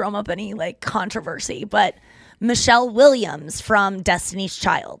don't want to drum up any like controversy. But Michelle Williams from Destiny's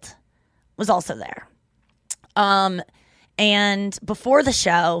Child was also there. And before the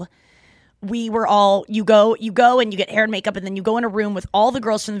show, we were all, you go and you get hair and makeup, and then you go in a room with all the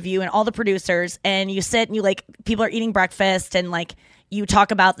girls from The View and all the producers, and you sit and you like, people are eating breakfast, and like you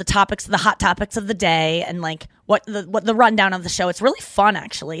talk about the hot topics of the day, and like what the rundown of the show. It's really fun,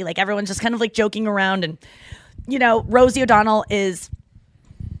 actually. Like everyone's just kind of like joking around, and you know, Rosie O'Donnell is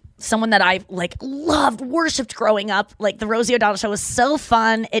someone that I like loved, worshipped growing up. Like the Rosie O'Donnell show was so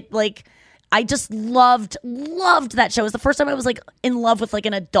fun. It like, I just loved that show. It was the first time I was like in love with like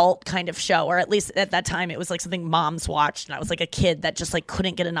an adult kind of show, or at least at that time it was like something moms watched, and I was like a kid that just like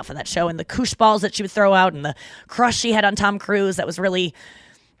couldn't get enough of that show, and the koosh balls that she would throw out, and the crush she had on Tom Cruise that was really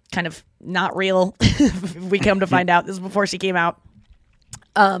kind of not real. We come to find out this is before she came out.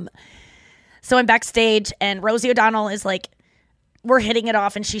 So I'm backstage, and Rosie O'Donnell is like, we're hitting it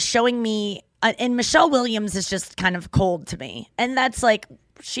off, and she's showing me, and Michelle Williams is just kind of cold to me, and that's like,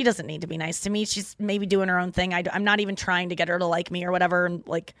 she doesn't need to be nice to me. She's maybe doing her own thing. I'm not even trying to get her to like me or whatever. And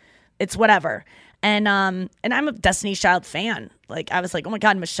like, it's whatever. And I'm a Destiny's Child fan. Like, I was like, oh my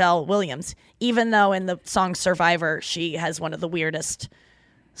God, Michelle Williams. Even though in the song Survivor, she has one of the weirdest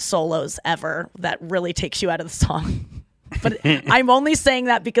solos ever that really takes you out of the song. But I'm only saying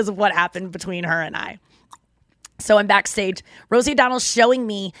that because of what happened between her and I. So I'm backstage. Rosie O'Donnell's showing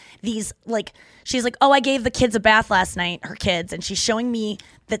me these, like, she's like, oh, I gave the kids a bath last night, her kids. And she's showing me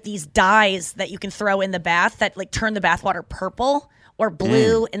that these dyes that you can throw in the bath that, like, turn the bath water purple or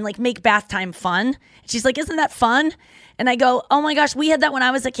blue and, like, make bath time fun. And she's like, isn't that fun? And I go, oh, my gosh, we had that when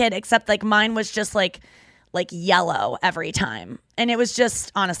I was a kid, except, like, mine was just, like yellow every time. And it was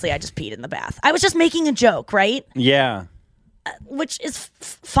just, honestly, I just peed in the bath. I was just making a joke, right? Yeah. Which is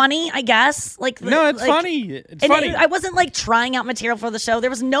funny, I guess. Like, no, it's funny. It's funny. I wasn't like trying out material for the show. There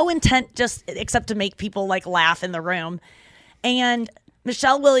was no intent just except to make people like laugh in the room. And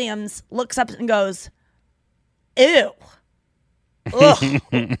Michelle Williams looks up and goes, ew. Ugh.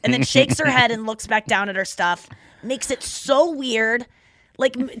 And then shakes her head and looks back down at her stuff. Makes it so weird.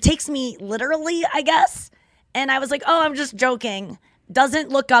 Like, takes me literally, I guess. And I was like, oh, I'm just joking. Doesn't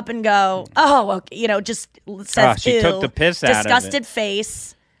look up and go, oh, okay, you know, just says, she ew, took the piss out of it. Disgusted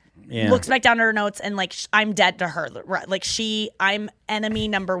face, looks back down at her notes, and like, I'm dead to her. Like, I'm enemy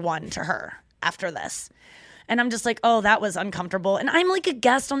number one to her after this. And I'm just like, oh, that was uncomfortable. And I'm like a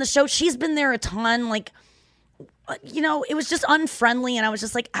guest on the show. She's been there a ton. Like, it was just unfriendly, and I was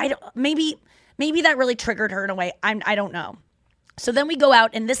just like, maybe that really triggered her in a way. I don't know. So then we go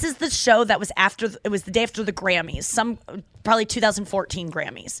out, and this is the show that was it was the day after the Grammys, probably 2014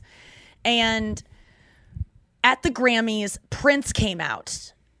 Grammys. And at the Grammys, Prince came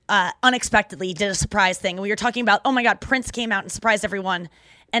out unexpectedly, did a surprise thing. And we were talking about, oh my God, Prince came out and surprised everyone.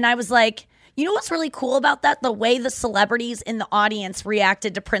 And I was like, you know what's really cool about that? The way the celebrities in the audience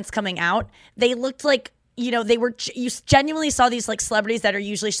reacted to Prince coming out. They looked like, you genuinely saw these like celebrities that are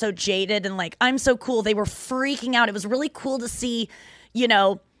usually so jaded and like, I'm so cool. They were freaking out. It was really cool to see,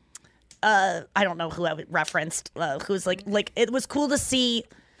 I don't know who I referenced, who's like, it was cool to see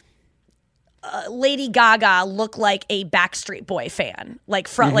Lady Gaga look like a Backstreet Boy fan, like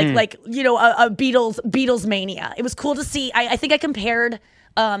from a Beatles mania. It was cool to see. I think I compared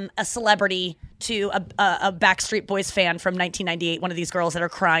a celebrity to a Backstreet Boys fan from 1998. One of these girls that are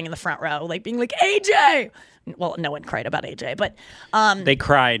crying in the front row, like being like AJ. Well, no one cried about AJ, but they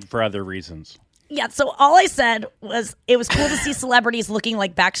cried for other reasons. Yeah. So all I said was it was cool to see celebrities looking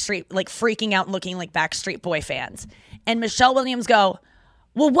like Backstreet, like freaking out and looking like Backstreet Boy fans. And Michelle Williams go,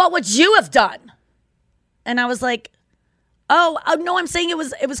 well, what would you have done? And I was like, oh no, I'm saying it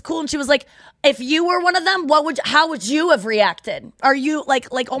was cool. And she was like, if you were one of them, how would you have reacted? Are you like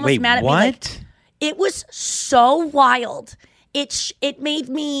almost mad at me? Like, it was so wild. It made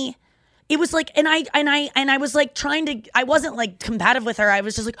me. It was like, and I was like I wasn't like combative with her. I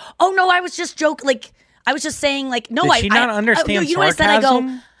was just like, oh no, I was just joking. Like I was just saying like, no, Did she not understand you know sarcasm?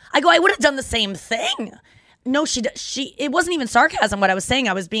 What I said? I would have done the same thing. No, she. It wasn't even sarcasm. What I was saying,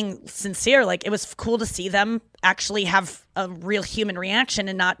 I was being sincere. Like it was cool to see them actually have a real human reaction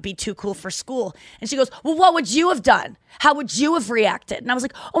and not be too cool for school. And she goes, "Well, what would you have done? How would you have reacted?" And I was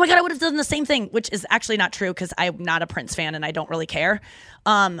like, "Oh my God, I would have done the same thing," which is actually not true because I'm not a Prince fan and I don't really care.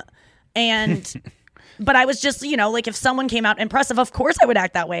 But I was just, like if someone came out impressive, of course I would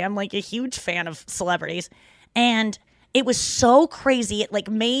act that way. I'm like a huge fan of celebrities, and it was so crazy. It like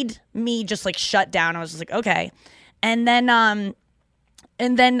made me just like shut down. I was just like, okay. And then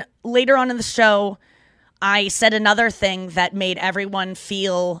later on in the show, I said another thing that made everyone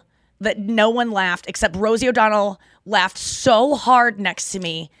feel that no one laughed except Rosie O'Donnell laughed so hard next to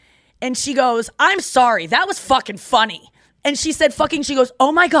me. And she goes, I'm sorry. That was fucking funny. And she said she goes,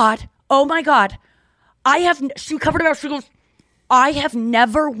 oh my God. She covered her mouth. She goes, I have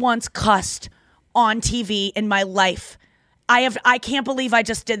never once cussed on TV in my life. I can't believe I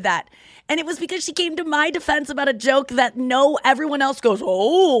just did that. And it was because she came to my defense about a joke that everyone else goes,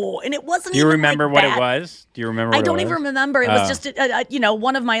 oh, and it wasn't. Do you even remember like what that. it was? Do you remember? I don't even remember. It was just,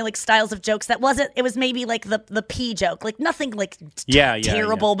 one of my like styles of jokes that wasn't. It was maybe like the pee joke, like nothing like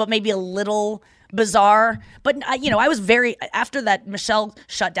terrible, but maybe a little bizarre. But I was very after that Michelle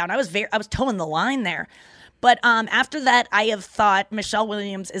shut down. I was towing the line there. But after that, I have thought Michelle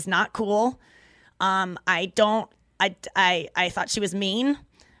Williams is not cool. I thought she was mean.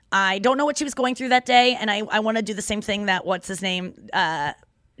 I don't know what she was going through that day, and I want to do the same thing that what's his name,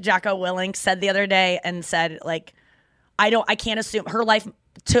 Jocko Willink said the other day, and said like, I can't assume her life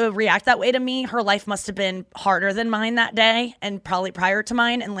to react that way to me. Her life must have been harder than mine that day, and probably prior to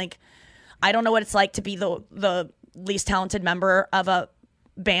mine. And like, I don't know what it's like to be the least talented member of a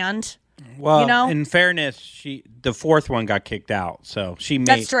band. Well, in fairness, the fourth one got kicked out, so she made.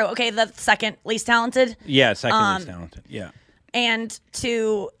 That's true. Okay, the second least talented. Yeah, second least talented. Yeah. And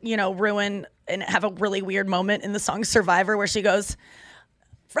to, ruin and have a really weird moment in the song Survivor where she goes,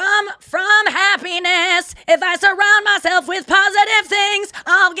 from happiness, if I surround myself with positive things,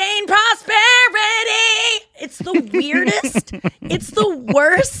 I'll gain prosperity. It's the weirdest. It's the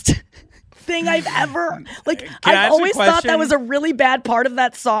worst thing I've ever, like, I've always thought that was a really bad part of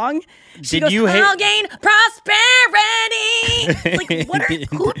that song. She goes, I'll gain prosperity. Like,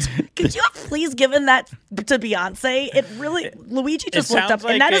 could you have please given that to Beyonce? It really, Luigi just looked up,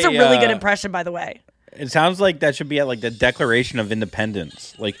 and that is a really good impression, by the way. It sounds like that should be at like the Declaration of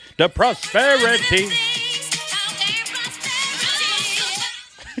Independence, like the prosperity.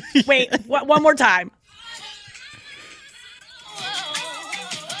 Wait, one more time.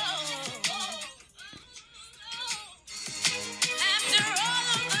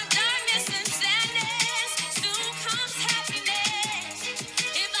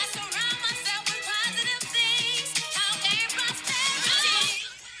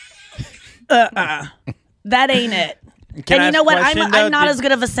 That ain't it. And you know what? I'm not as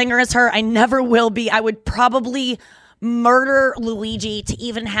good of a singer as her. I never will be. I would probably murder Luigi to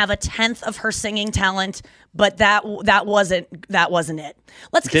even have a tenth of her singing talent, but that wasn't it.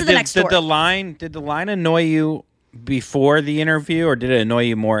 Let's get to the next story. Did the line annoy you before the interview, or did it annoy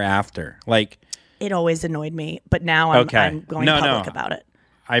you more after? Like, It always annoyed me, but now I'm going public about it.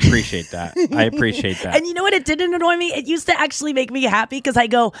 I appreciate that. And you know what? It didn't annoy me. It used to actually make me happy because I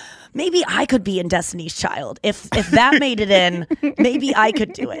go, maybe I could be in Destiny's Child. If that made it in, maybe I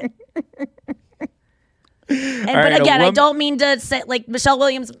could do it. But again, I don't mean to say, like, Michelle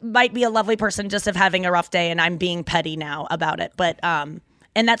Williams might be a lovely person just of having a rough day, and I'm being petty now about it. But and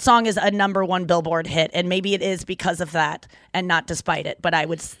that song is a #1 Billboard hit, and maybe it is because of that and not despite it. But I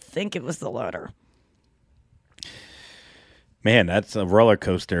would think it was the latter. Man, that's a roller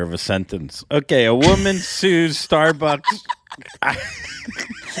coaster of a sentence. Okay, a woman sues Starbucks.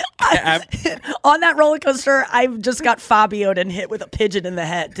 On that roller coaster, I just got Fabio'd and hit with a pigeon in the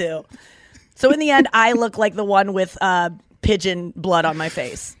head, too. So in the end, I look like the one with pigeon blood on my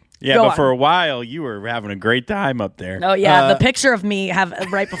face. Yeah, but for a while, you were having a great time up there. Oh, yeah. The picture of me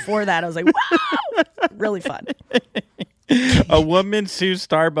right before that, I was like, wow, really fun. A woman sues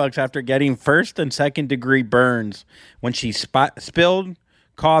Starbucks after getting first and second degree burns when she spilled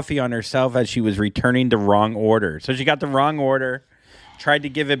coffee on herself as she was returning the wrong order. So she got the wrong order, tried to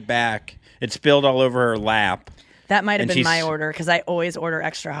give it back. It spilled all over her lap. That might have been my order because I always order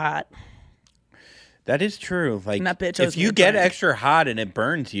extra hot. That is true. Like, that bitch if you get extra hot and it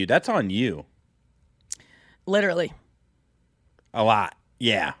burns you, that's on you. Literally. A lot.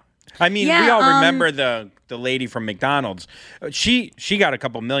 Yeah. I mean, we all remember the lady from McDonald's. She got a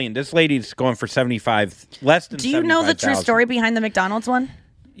couple million. This lady's going for 75, less than 75,000. Do you know the true story behind the McDonald's one?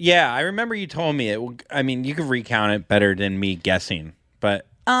 Yeah, I remember you told me it. I mean, you could recount it better than me guessing, but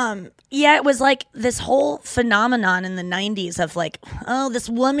yeah, it was like this whole phenomenon in the 90s of like, oh, this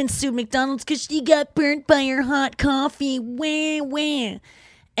woman sued McDonald's because she got burnt by her hot coffee. Wah, wah.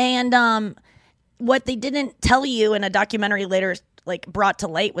 And what they didn't tell you in a documentary later like brought to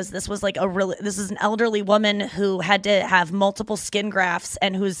light was this was like this is an elderly woman who had to have multiple skin grafts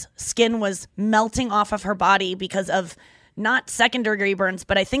and whose skin was melting off of her body because of not second degree burns,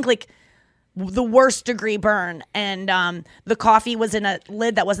 but I think like the worst degree burn. And the coffee was in a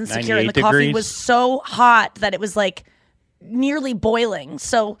lid that wasn't secure, and the coffee was so hot that it was like nearly boiling.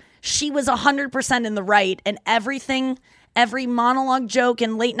 So she was 100% in the right, and every monologue joke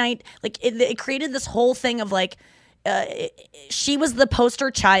and late night, like it created this whole thing of like, she was the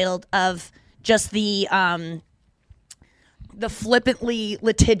poster child of just the flippantly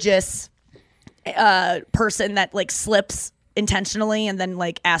litigious person that like slips intentionally and then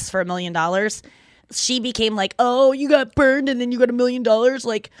like asks for $1 million. She became like, oh, you got burned and then you got $1 million,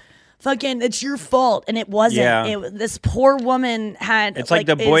 like fucking it's your fault. And it wasn't. Yeah. This poor woman had it's like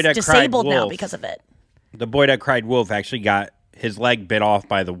the boy that disabled cried wolf. Now because of it. The boy that cried wolf actually got his leg bit off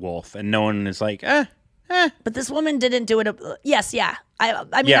by the wolf, and no one is like, But this woman didn't do it. Yes, yeah.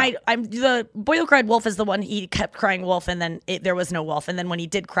 I mean, I'm the boy who cried wolf is the one he kept crying wolf, and then there was no wolf. And then when he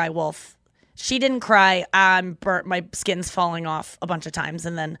did cry wolf, she didn't cry. I'm burnt. My skin's falling off a bunch of times,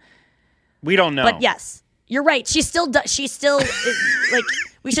 and then we don't know. But yes, you're right. She still does. She still like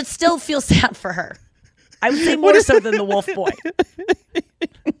we should still feel sad for her. I would say more so than the wolf boy.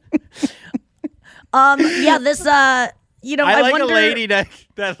 Yeah. This. You know, I like wonder, a lady that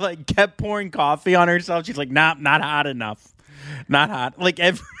like kept pouring coffee on herself. She's like, not hot enough, not hot. Like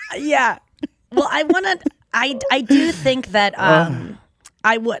yeah. Well, I do think that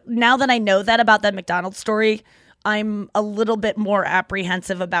I would, now that I know that about that McDonald's story, I'm a little bit more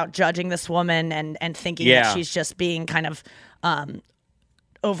apprehensive about judging this woman and thinking that she's just being kind of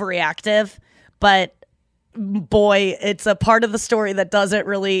overreactive. But boy, it's a part of the story that doesn't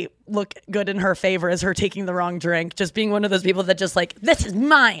really look good in her favor, is her taking the wrong drink, just being one of those people that just like, this is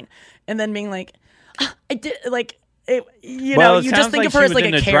mine, and then being like, I did, like, it, you just think of her as like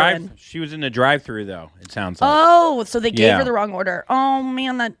a Karen. She was in the drive-through though, it sounds like. Oh, so they gave her the wrong order. Oh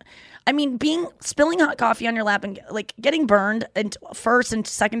man, I mean, spilling hot coffee on your lap and like getting burned and first and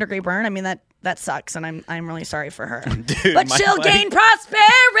second degree burn. I mean that sucks, and I'm really sorry for her. Dude, but she'll gain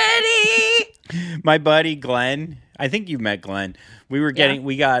prosperity. My buddy Glenn, I think you've met Glenn.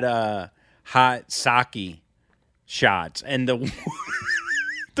 We got hot sake shots, and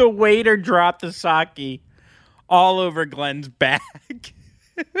the waiter dropped the sake all over Glenn's back.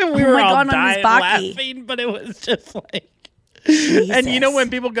 We were all dying laughing, but it was just like, Jesus. And you know when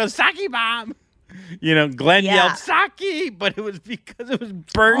people go sake bomb, you know, Glenn yelled sake, but it was because it was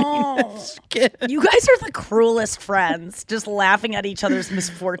burning his skin. You guys are the cruelest friends, just laughing at each other's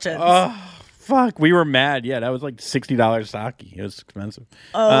misfortunes. Oh, fuck. We were mad. Yeah, that was like $60 sake. It was expensive.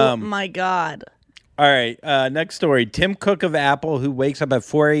 Oh, my God. All right. Next story. Tim Cook of Apple, who wakes up at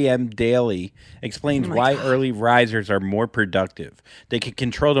 4 a.m. daily, explains why early risers are more productive. They can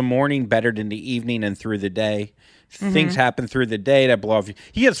control the morning better than the evening and through the day. things happen through the day that blow off you.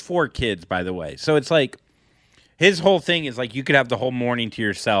 He has 4 kids, by the way. So it's like his whole thing is like you could have the whole morning to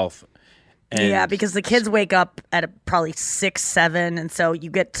yourself. Yeah, because the kids wake up at probably 6, 7, and so you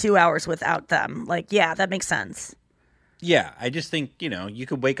get 2 hours without them. Like, yeah, that makes sense. Yeah, I just think, you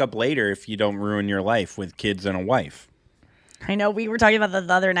could wake up later if you don't ruin your life with kids and a wife. I know we were talking about that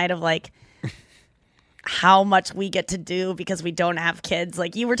the other night of like how much we get to do because we don't have kids.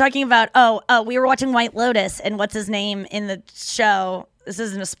 Like you were talking about, we were watching White Lotus and what's his name in the show. This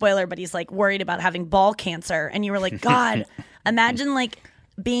isn't a spoiler, but he's like worried about having ball cancer. And you were like, God, imagine like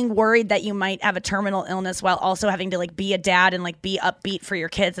being worried that you might have a terminal illness while also having to like be a dad and like be upbeat for your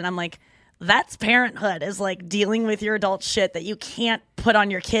kids. And I'm like, that's parenthood, is like dealing with your adult shit that you can't put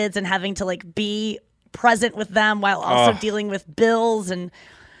on your kids and having to like be present with them while also dealing with bills and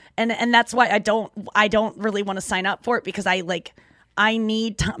that's why I don't really want to sign up for it, because I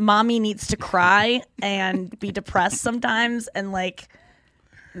need mommy needs to cry and be depressed sometimes and like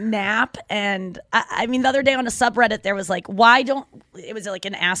nap. And I mean the other day on a subreddit there was like, it was like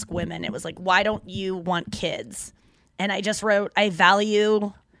an Ask Women, it was like, why don't you want kids? And I just wrote, I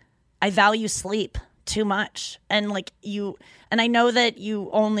value sleep too much. And like and I know that you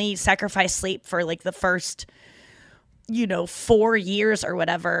only sacrifice sleep for like the first 4 years or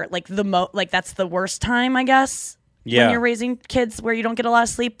whatever, like that's the worst time, I guess, when you're raising kids where you don't get a lot of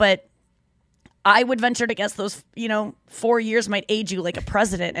sleep. But I would venture to guess those 4 years might age you like a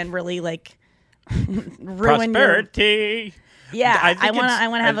president and really like ruin prosperity. I want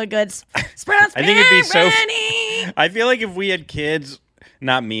to have a good prosperity. I think it'd be so I feel like if we had kids,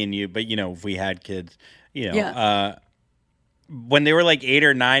 not me and you, but if we had kids, when they were like 8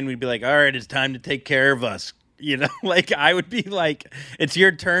 or 9, we'd be like, all right, it's time to take care of us. Like I would be like, it's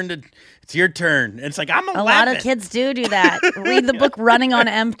your turn. It's like, I'm 11. A lot of kids do that. Read the book Running on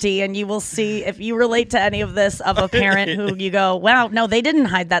Empty, and you will see if you relate to any of this of a parent who you go, wow, no, they didn't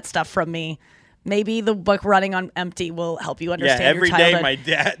hide that stuff from me. Maybe the book Running on Empty will help you understand your childhood. Every day my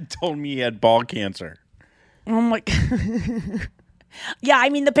dad told me he had ball cancer. Oh my God. Yeah, I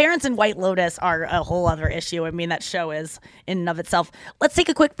mean, the parents in White Lotus are a whole other issue. I mean, that show is in and of itself. Let's take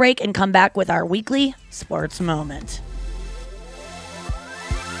a quick break and come back with our weekly sports moment.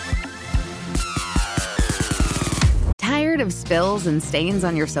 Tired of spills and stains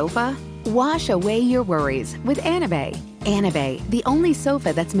on your sofa? Wash away your worries with Anabay. Anabay, the only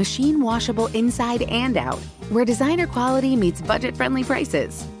sofa that's machine washable inside and out, where designer quality meets budget-friendly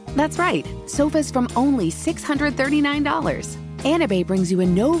prices. That's right, sofas from only $639. Anabay brings you a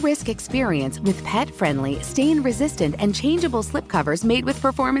no-risk experience with pet-friendly, stain-resistant, and changeable slipcovers made with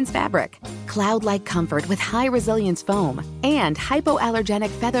performance fabric, cloud-like comfort with high-resilience foam, and hypoallergenic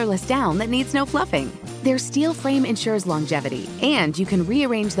featherless down that needs no fluffing. Their steel frame ensures longevity, and you can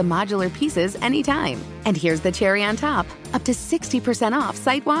rearrange the modular pieces anytime. And here's the cherry on top, up to 60% off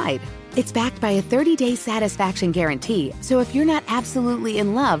site-wide. It's backed by a 30-day satisfaction guarantee, so if you're not absolutely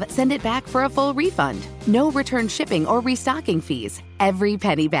in love, send it back for a full refund. No return shipping or restocking fees. Every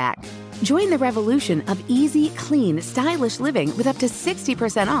penny back. Join the revolution of easy, clean, stylish living with up to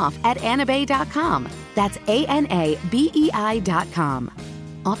 60% off at anabay.com. That's ANABEI.com.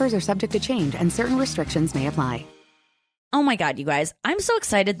 Offers are subject to change and certain restrictions may apply. Oh my God, you guys. I'm so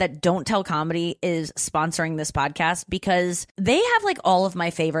excited that Don't Tell Comedy is sponsoring this podcast because they have like all of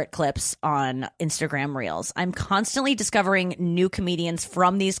my favorite clips on Instagram Reels. I'm constantly discovering new comedians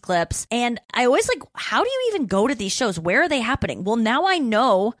from these clips. And I always like, how do you even go to these shows? Where are they happening? Well, now I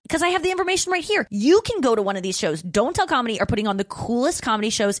know because I have the information right here. You can go to one of these shows. Don't Tell Comedy are putting on the coolest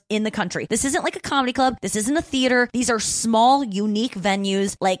comedy shows in the country. This isn't like a comedy club. This isn't a theater. These are small, unique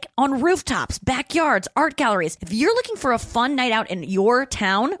venues like on rooftops, backyards, art galleries. If you're looking for a fun night out in your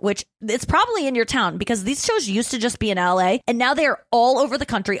town, which it's probably in your town because these shows used to just be in LA and now they are all over the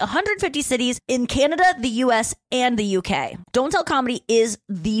country, 150 cities in Canada, the US, and the UK. Don't Tell Comedy is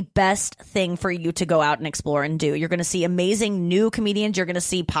the best thing for you to go out and explore and do. You're going to see amazing new comedians. You're going to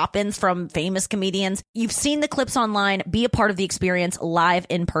see pop-ins from famous comedians. You've seen the clips online. Be a part of the experience live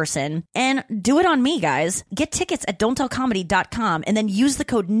in person and do it on me, guys. Get tickets at don'ttellcomedy.com and then use the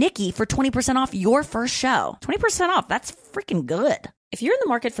code Nikki for 20% off your first show. 20% off. That's freaking good. If you're in the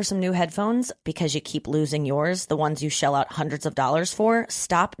market for some new headphones because you keep losing yours, the ones you shell out hundreds of dollars for,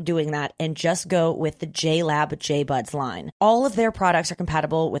 stop doing that and just go with the JLab JBuds line. All of their products are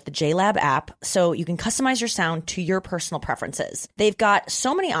compatible with the JLab app, so you can customize your sound to your personal preferences. They've got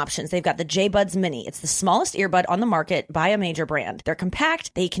so many options. They've got the JBuds Mini. It's the smallest earbud on the market by a major brand. They're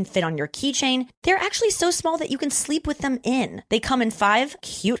compact. They can fit on your keychain. They're actually so small that you can sleep with them in. They come in 5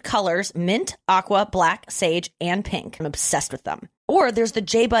 cute colors: mint, aqua, black, sage, and pink. I'm obsessed with them. Or there's the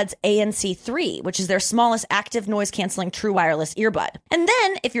J-Buds ANC3, which is their smallest active noise-canceling true wireless earbud. And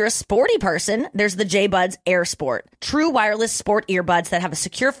then, if you're a sporty person, there's the J-Buds Air Sport, true wireless sport earbuds that have a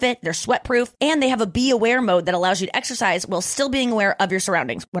secure fit, they're sweat-proof, and they have a Be Aware mode that allows you to exercise while still being aware of your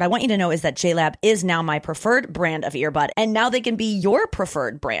surroundings. What I want you to know is that JLab is now my preferred brand of earbud, and now they can be your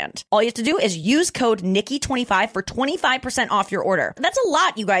preferred brand. All you have to do is use code Nikki25 for 25% off your order. That's a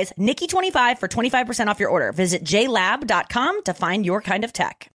lot, you guys. Nikki25 for 25% off your order. Visit jlab.com to find your kind of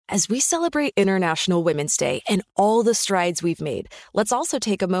tech. As we celebrate International Women's Day and all the strides we've made, let's also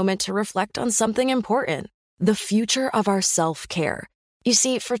take a moment to reflect on something important: the future of our self-care. You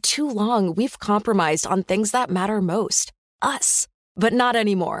see, for too long, we've compromised on things that matter most, us. But not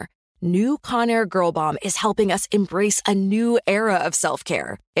anymore. New Conair Girl Bomb is helping us embrace a new era of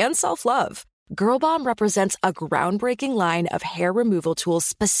self-care and self-love. Girl Bomb represents a groundbreaking line of hair removal tools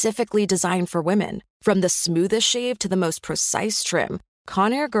specifically designed for women. From the smoothest shave to the most precise trim,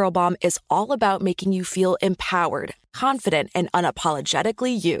 Conair Girl Bomb is all about making you feel empowered, confident, and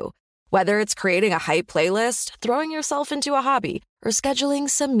unapologetically you. Whether it's creating a hype playlist, throwing yourself into a hobby, or scheduling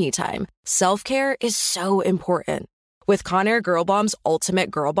some me time, self-care is so important. With Conair Girl Bomb's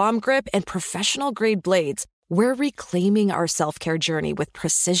ultimate Girl Bomb grip and professional-grade blades, we're reclaiming our self-care journey with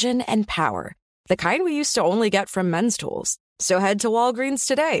precision and power. The kind we used to only get from Men's Tools. So head to Walgreens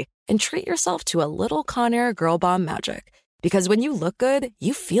today and treat yourself to a little Conair Girl Bomb magic. Because when you look good,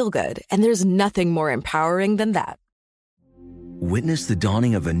 you feel good, and there's nothing more empowering than that. Witness the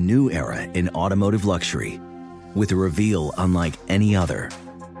dawning of a new era in automotive luxury with a reveal unlike any other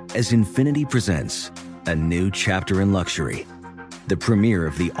as Infiniti presents a new chapter in luxury, the premiere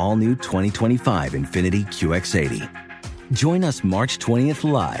of the all-new 2025 Infiniti QX80. Join us March 20th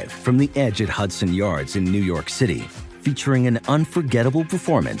live from the Edge at Hudson Yards in New York City, featuring an unforgettable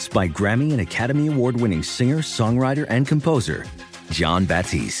performance by Grammy and Academy Award-winning singer, songwriter, and composer, Jon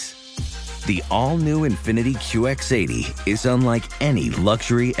Batiste. The all-new Infiniti QX80 is unlike any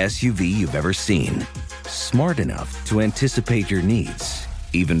luxury SUV you've ever seen. Smart enough to anticipate your needs,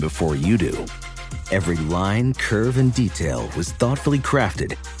 even before you do. Every line, curve, and detail was thoughtfully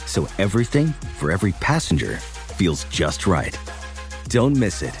crafted, so everything for every passenger feels just right. Don't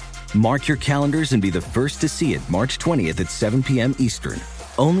miss it. Mark your calendars and be the first to see it March 20th at 7 p.m. Eastern,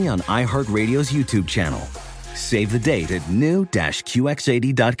 only on iHeartRadio's YouTube channel. Save the date at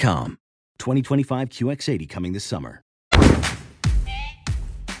new-QX80.com. 2025 QX80 coming this summer.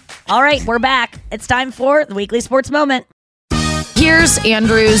 All right, we're back. It's time for the Weekly Sports Moment. Here's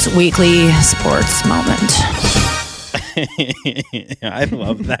Andrew's weekly sports moment. I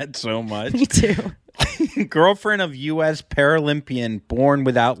love that so much. Me too. Girlfriend of U.S. Paralympian born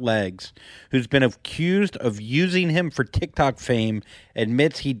without legs, who's been accused of using him for TikTok fame,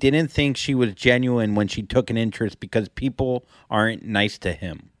 admits he didn't think she was genuine when she took an interest because people aren't nice to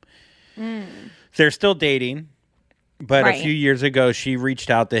him. They're still dating, but Right. a few years ago, she reached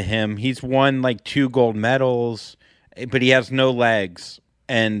out to him. He's won like 2 gold medals, but he has no legs.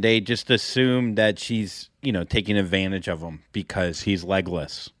 And they just assume that she's, taking advantage of him because he's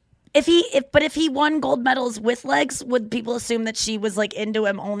legless. If he won gold medals with legs, would people assume that she was like into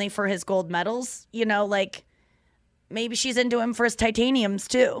him only for his gold medals? Like maybe she's into him for his titaniums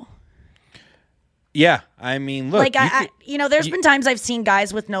too. Yeah, I mean, look. Like there's been times I've seen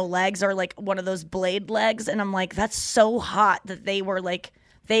guys with no legs or like one of those blade legs, and I'm like, that's so hot that they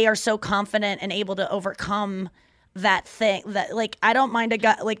are so confident and able to overcome that thing. That like I don't mind a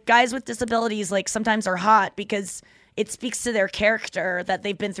guy like guys with disabilities like sometimes are hot because it speaks to their character that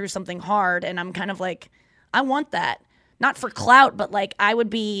they've been through something hard, and I'm kind of like, I want that. Not for clout, but like I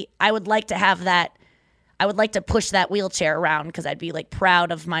would like to have that. I would like to push that wheelchair around because I'd be like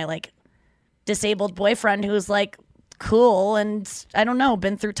proud of my like disabled boyfriend who's like cool and I don't know,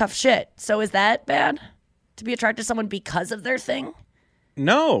 been through tough shit. So is that bad to be attracted to someone because of their thing?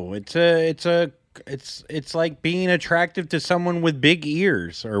 No, it's like being attractive to someone with big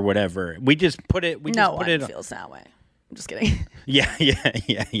ears or whatever. We just put it. No one feels that way. I'm just kidding.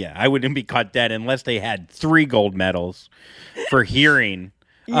 Yeah. I wouldn't be caught dead unless they had 3 gold medals for hearing.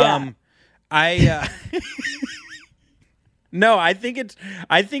 Yeah. No, I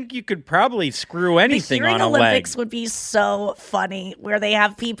think you could probably screw anything on a leg. The Olympics would be so funny where they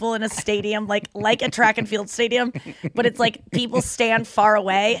have people in a stadium like a track and field stadium, but it's like people stand far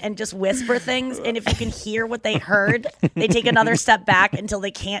away and just whisper things, and if you can hear what they heard, they take another step back until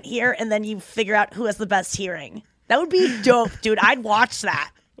they can't hear, and then you figure out who has the best hearing. That would be dope, dude. I'd watch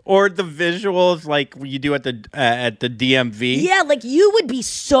that. Or the visuals like you do at the DMV. Yeah, like you would be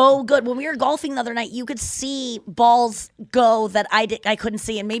so good. When we were golfing the other night, you could see balls go that I couldn't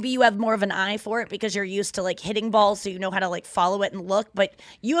see. And maybe you have more of an eye for it because you're used to like hitting balls, so you know how to like follow it and look. But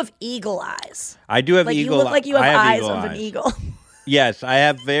you have eagle eyes. I do have like, eagle. You look like you have eyes of an eyes. eagle. Yes, I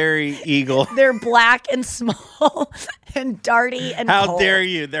have very eagle. They're black and small and darty and How cold. dare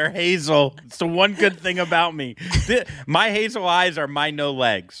you? They're hazel. It's the one good thing about me. My hazel eyes are my no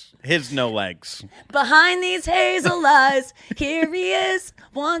legs. His no legs. Behind these hazel eyes, here he is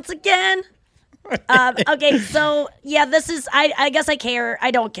once again. Okay, so yeah, this is. I guess I care.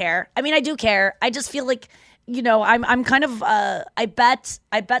 I don't care. I mean, I do care. I just feel like, you know, I'm kind of. I bet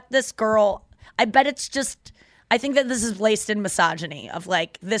this girl. I bet it's just. I think that this is laced in misogyny of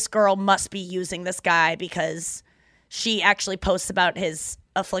like, this girl must be using this guy because she actually posts about his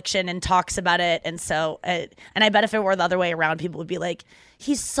affliction and talks about it. And so, and I bet if it were the other way around, people would be like,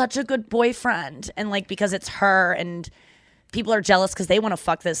 he's such a good boyfriend. And like, because it's her and people are jealous because they want to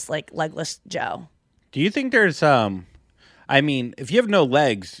fuck this like legless Joe. Do you think there's, I mean, if you have no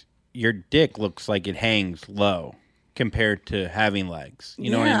legs, your dick looks like it hangs low compared to having legs.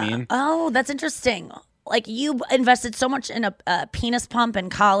 You know what I mean? Oh, that's interesting. Like, you invested so much in a penis pump in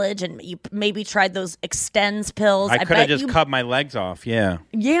college, and you maybe tried those extends pills. I could have just cut my legs off, yeah.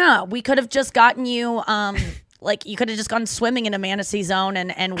 Yeah, we could have just gotten you, like, you could have just gone swimming in a Manatee zone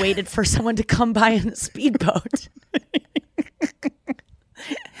and waited for someone to come by in a speedboat.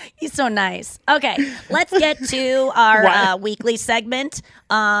 He's so nice. Okay, let's get to our weekly segment,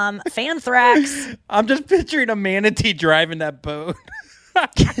 Fanthrax. I'm just picturing a manatee driving that boat.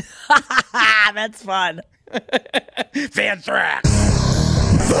 That's fun. Fanthrax.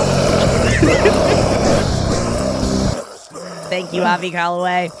 Thank you, Avi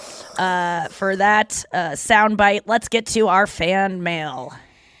Calloway, for that soundbite. Let's get to our fan mail.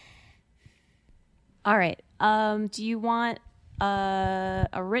 All right. Do you want a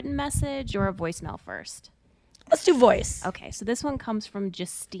written message or a voicemail first? Let's do voice. Okay, so this one comes from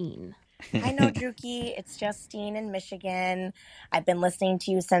Justine. I know, Druki. It's Justine in Michigan. I've been listening to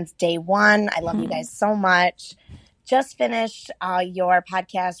you since day one. I love you guys so much. Just finished your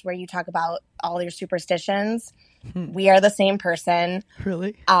podcast where you talk about all your superstitions. We are the same person.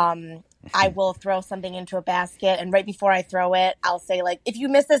 Really? I will throw something into a basket, and right before I throw it, I'll say, like, if you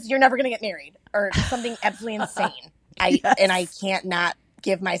miss this, you're never going to get married, or something absolutely insane. And I can't not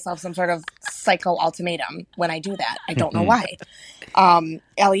give myself some sort of psycho ultimatum when I do that. I don't know why.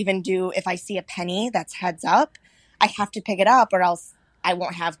 I'll even do, if I see a penny that's heads up, I have to pick it up or else I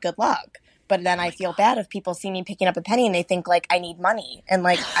won't have good luck. But then I feel bad if people see me picking up a penny and they think like I need money. And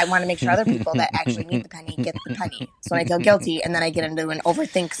like, I want to make sure other people that actually need the penny get the penny. So I feel guilty and then I get into an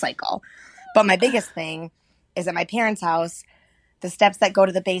overthink cycle. But my biggest thing is at my parents' house, the steps that go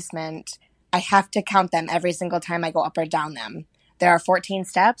to the basement, I have to count them every single time I go up or down them. There are 14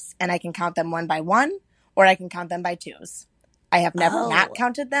 steps, and I can count them one by one, or I can count them by twos. I have never not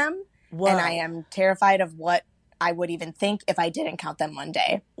counted them, and I am terrified of what I would even think if I didn't count them one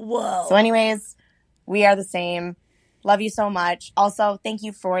day. Whoa. So anyways, we are the same. Love you so much. Also, thank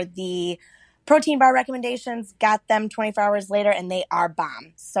you for the protein bar recommendations. Got them 24 hours later, and they are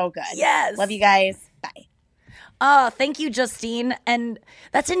bomb. So good. Yes. Love you guys. Bye. Oh, thank you, Justine. And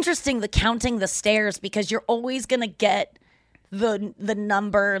that's interesting, the counting the stairs, because you're always going to get the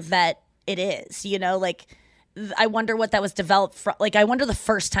number that it is, you know, like I wonder what that was developed from. Like, I wonder the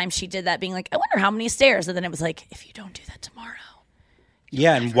first time she did that being like, I wonder how many stairs. And then it was like, if you don't do that tomorrow.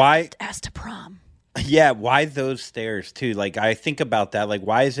 Yeah. And why asked to prom. Yeah. Why those stairs too? Like, I think about that. Like,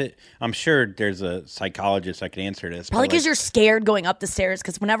 why is it? I'm sure there's a psychologist that can answer this. Probably because you're scared going up the stairs.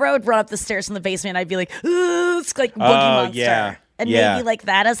 Because whenever I would run up the stairs in the basement, I'd be like, ooh, it's like Boogie Monster. Yeah. And maybe like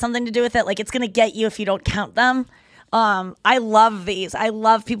that has something to do with it. Like, it's going to get you if you don't count them. I love these. I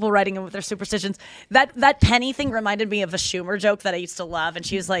love people writing in with their superstitions. That penny thing reminded me of a Schumer joke that I used to love. And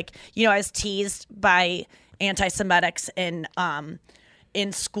she was like, you know, I was teased by anti-Semitics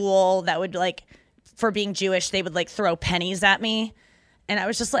in school that would like, for being Jewish, they would like throw pennies at me. And I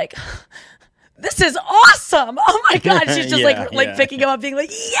was just like, this is awesome. Oh my God. She's just like picking him up being like,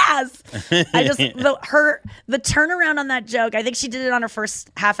 yes. I just, the turnaround on that joke, I think she did it on her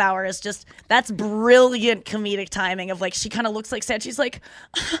first half hour, is just, that's brilliant comedic timing of like, she kind of looks like Santa. She's like,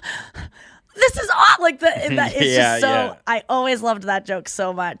 this is odd. Like that is just so, I always loved that joke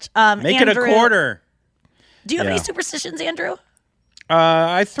so much. Make Andrew, it a quarter. Do you have any superstitions, Andrew?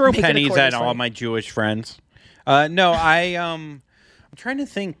 I throw pennies at all my Jewish friends. No, I'm trying to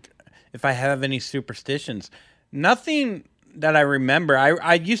think if I have any superstitions. Nothing that I remember.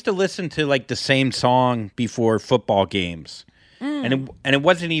 I used to listen to like the same song before football games. and it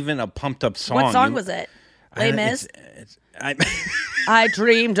wasn't even a pumped up song. What song was it? Les Mis? I I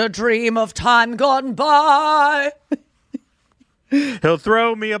dreamed a dream of time gone by. He'll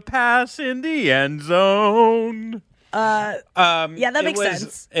throw me a pass in the end zone. Yeah, that makes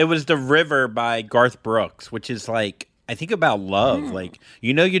sense. It was The River by Garth Brooks, which is like, I think about love. Like,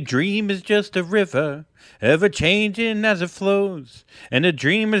 your dream is just a river, ever changing as it flows. And a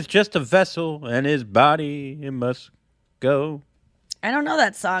dream is just a vessel, and his body, it must go. I don't know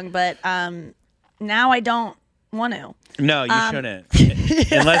that song, but now I don't want to. No, you shouldn't.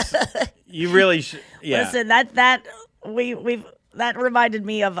 Unless you really should. Yeah. Listen, that reminded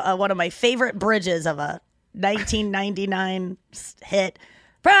me of one of my favorite bridges of a 1999 hit,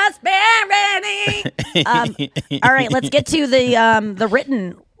 Prosperity. All right, let's get to the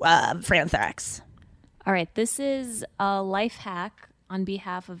written Franthax. All right, this is a life hack on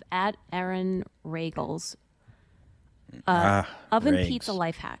behalf of @Aaron Regals. Oven Regs. pizza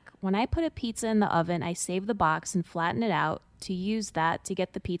life hack. When I put a pizza in the oven, I save the box and flatten it out to use that to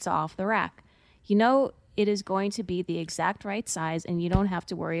get the pizza off the rack. You know it is going to be the exact right size, and you don't have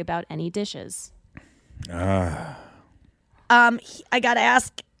to worry about any dishes. I gotta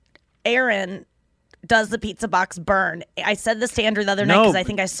ask Aaron, does the pizza box burn? I said this to Andrew the other night because I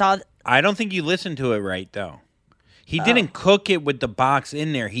think I saw. I don't think you listened to it right, though. He didn't cook it with the box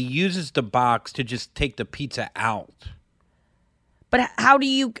in there. He uses the box to just take the pizza out. But how do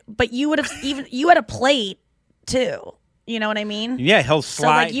you? But you would have you had a plate too. You know what I mean? Yeah, he'll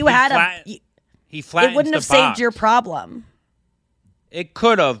slide. So like he flattens it wouldn't have saved your problem. It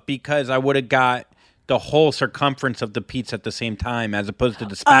could have, because I would have got the whole circumference of the pizza at the same time, as opposed to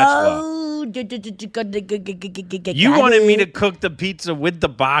the spatula. Oh, you wanted me to cook the pizza with the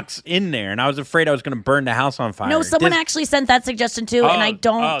box in there, and I was afraid I was going to burn the house on fire. No, someone actually sent that suggestion too, and I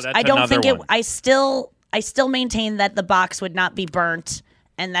don't. I don't think it. One. I still maintain that the box would not be burnt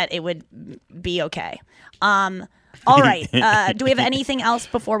and that it would be okay. All right. Do we have anything else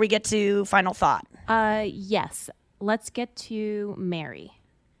before we get to final thought? Yes. Let's get to Mary.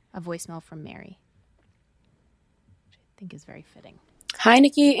 A voicemail from Mary, which I think is very fitting. Hi,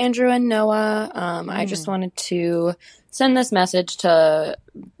 Nikki, Andrew, and Noah. I just wanted to send this message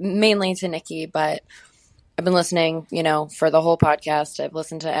mainly to Nikki, but I've been listening, for the whole podcast. I've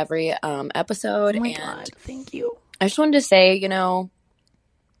listened to every episode. Oh my and God, thank you. I just wanted to say,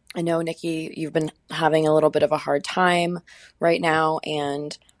 I know, Nikki, you've been having a little bit of a hard time right now,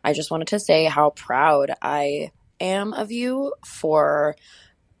 and I just wanted to say how proud I am of you for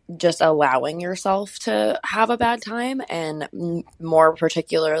just allowing yourself to have a bad time. And more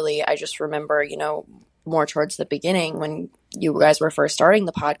particularly, I just remember, more towards the beginning when you guys were first starting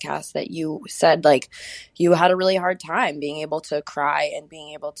the podcast, that you said like you had a really hard time being able to cry and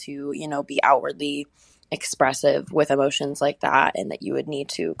being able to, be outwardly expressive with emotions like that, and that you would need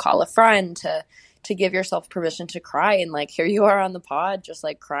to call a friend to give yourself permission to cry. And like, here you are on the pod, just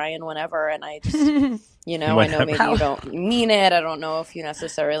like crying whenever. And I just, I know maybe you don't mean it. I don't know if you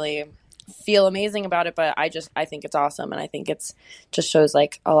necessarily feel amazing about it, but I think it's awesome. And I think it's just shows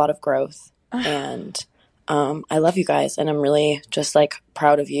like a lot of growth. And I love you guys, and I'm really just like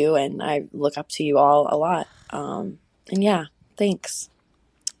proud of you, and I look up to you all a lot. And yeah, thanks.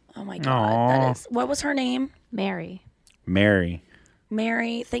 Oh my God. That is, what was her name? Mary. Mary,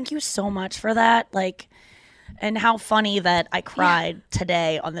 thank you so much for that. Like, and how funny that I cried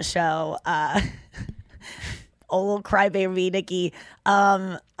today on the show. Old crybaby Nikki.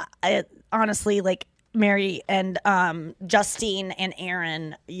 I honestly, like, Mary and Justine and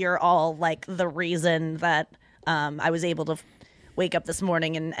Aaron, you're all like the reason that I was able to wake up this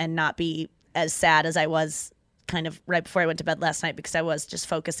morning and not be as sad as I was kind of right before I went to bed last night, because I was just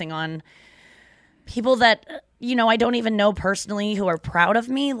focusing on people that, I don't even know personally who are proud of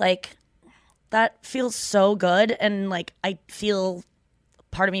me. Like, that feels so good. And like,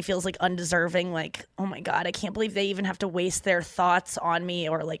 part of me feels like undeserving. Like, oh my God, I can't believe they even have to waste their thoughts on me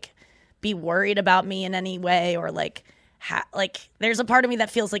or like be worried about me in any way, or like, there's a part of me that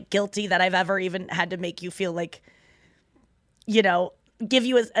feels like guilty that I've ever even had to make you feel like, give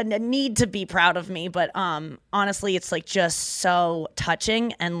you a need to be proud of me. But honestly, it's like just so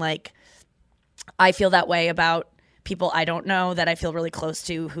touching. And like, I feel that way about people I don't know that I feel really close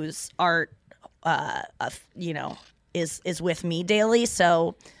to, whose art, is with me daily.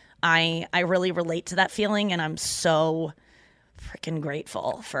 So I really relate to that feeling, and I'm so freaking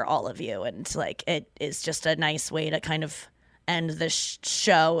grateful for all of you. And like, it is just a nice way to kind of end the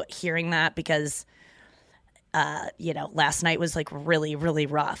show hearing that, because last night was like really, really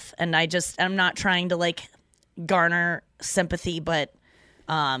rough. And I'm not trying to like garner sympathy, but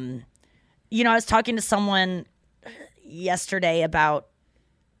I was talking to someone yesterday about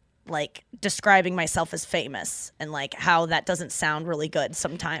like describing myself as famous and like how that doesn't sound really good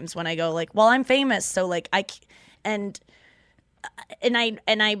sometimes when I go like, well, I'm famous, so like I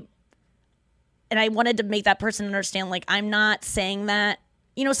wanted to make that person understand like I'm not saying that.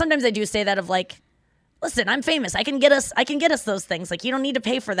 You know, sometimes I do say that of like, listen, I'm famous. I can get us those things. Like, you don't need to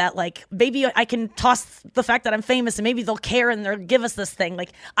pay for that. Like, maybe I can toss the fact that I'm famous and maybe they'll care and they'll give us this thing.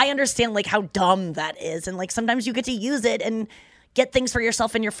 Like, I understand like how dumb that is. And like sometimes you get to use it and get things for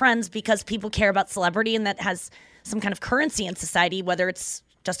yourself and your friends because people care about celebrity and that has some kind of currency in society, whether it's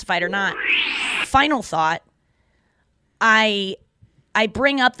justified or not. Final thought. I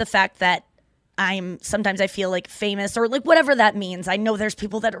bring up the fact that sometimes I feel like famous or like whatever that means. I know there's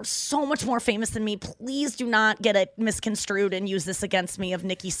people that are so much more famous than me. Please do not get it misconstrued and use this against me of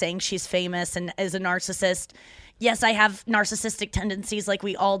Nikki saying she's famous and is a narcissist. Yes, I have narcissistic tendencies like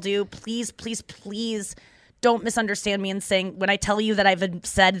we all do. Please, please, please don't misunderstand me in saying when I tell you that I've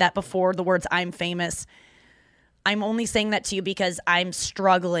said that before, the words I'm famous, I'm only saying that to you because I'm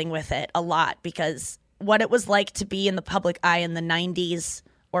struggling with it a lot because what it was like to be in the public eye in the 90s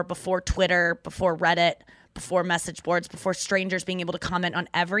or before Twitter, before Reddit, before message boards, before strangers being able to comment on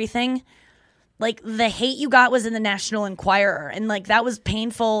everything. Like, the hate you got was in the National Enquirer, and, like, that was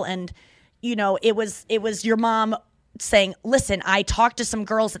painful, and, you know, it was your mom saying, listen, I talked to some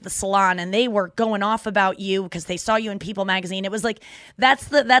girls at the salon, and they were going off about you because they saw you in People magazine. It was like, that's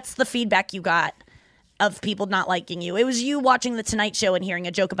the feedback you got of people not liking you. It was you watching The Tonight Show and hearing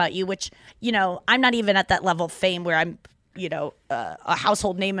a joke about you, which, you know, I'm not even at that level of fame where I'm, you know, a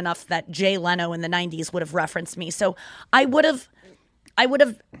household name enough that Jay Leno in the 90s would have referenced me. So I would have,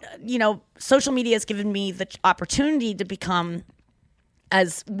 you know, social media has given me the opportunity to become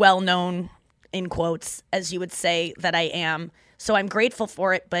as well-known, in quotes, as you would say that I am. So I'm grateful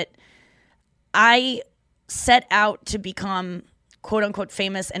for it, but I set out to become quote-unquote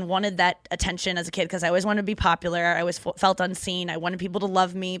famous and wanted that attention as a kid because I always wanted to be popular. I always felt unseen. I wanted people to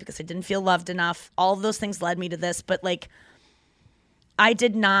love me because I didn't feel loved enough. All of those things led me to this. But, like, I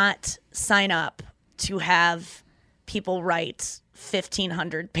did not sign up to have people write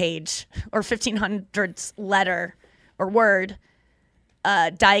 1,500-page or 1,500 letter or word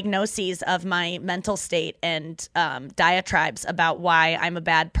diagnoses of my mental state and diatribes about why I'm a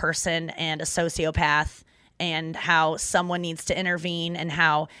bad person and a sociopath and how someone needs to intervene and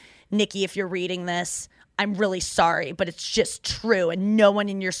how, Nikki, if you're reading this, I'm really sorry, but it's just true. And no one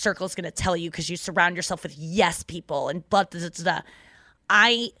in your circle is going to tell you because you surround yourself with yes people and blah, blah, blah, blah.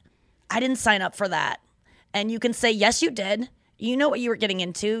 I didn't sign up for that. And you can say, yes, you did. You know what you were getting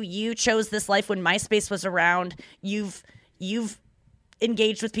into. You chose this life when MySpace was around. You've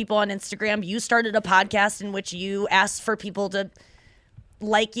engaged with people on Instagram. You started a podcast in which you asked for people to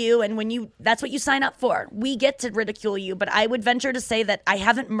like you, and that's what you sign up for. We get to ridicule you, but I would venture to say that I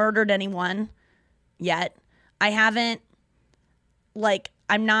haven't murdered anyone yet. I haven't, like,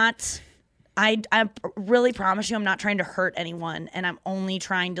 I really promise you I'm not trying to hurt anyone, and I'm only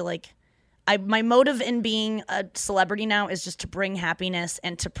trying to, like, my motive in being a celebrity now is just to bring happiness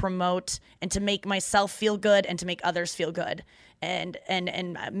and to promote and to make myself feel good and to make others feel good, and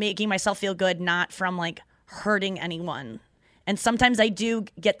making myself feel good, not from, like, hurting anyone. And sometimes I do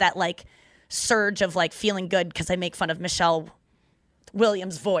get that, like, surge of, like, feeling good because I make fun of Michelle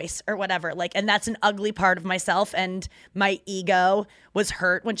Williams' voice or whatever. Like, and that's an ugly part of myself. And my ego was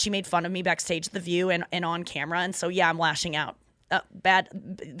hurt when she made fun of me backstage at The View and on camera. And so, yeah, I'm lashing out.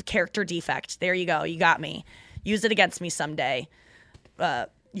 Bad character defect. There you go. You got me. Use it against me someday.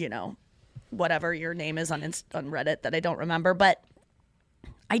 You know, whatever your name is on Reddit that I don't remember. But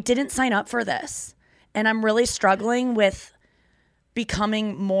I didn't sign up for this. And I'm really struggling with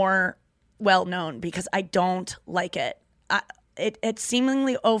becoming more well-known because I don't like it. It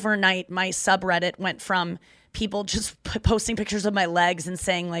seemingly overnight, my subreddit went from people just posting pictures of my legs and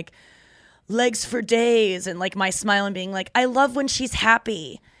saying, like, legs for days, and, like, my smile and being like, I love when she's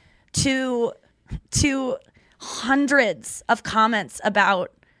happy, to hundreds of comments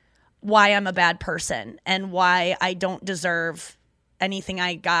about why I'm a bad person and why I don't deserve anything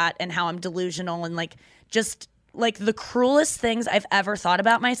I got and how I'm delusional and, like, just, like, the cruelest things I've ever thought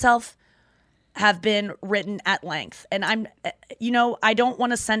about myself have been written at length. And I'm, you know, I don't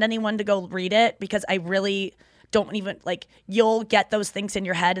want to send anyone to go read it because I really don't even, like, you'll get those things in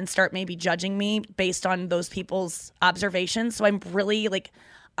your head and start maybe judging me based on those people's observations. So I'm really, like,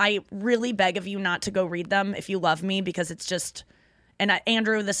 I really beg of you not to go read them if you love me, because it's just, and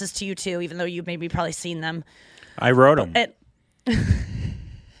Andrew, this is to you too, even though you've maybe probably seen them. I wrote them.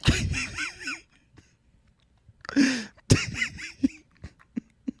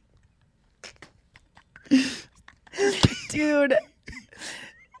 Dude,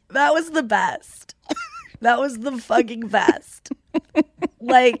 that was the best. That was the fucking best.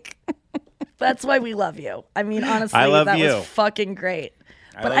 Like, that's why we love you. I mean, honestly, that was fucking great.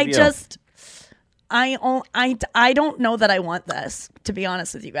 But I don't know that I want this, to be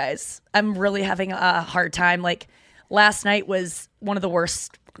honest with you guys. I'm really having a hard time. Like, last night was one of the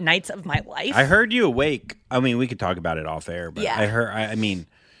worst nights of my life. I heard you awake. I mean, we could talk about it off air, but yeah. I mean,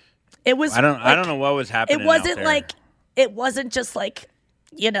 it was. I don't know what was happening. It wasn't like. It wasn't just like,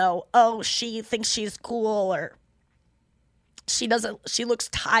 oh, she thinks she's cool, or she looks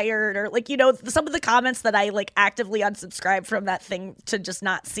tired, or like, some of the comments that I like actively unsubscribed from that thing to just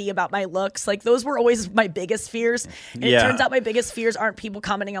not see about my looks. Like, those were always my biggest fears. And it turns out my biggest fears aren't people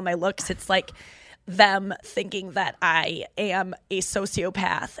commenting on my looks. It's like them thinking that I am a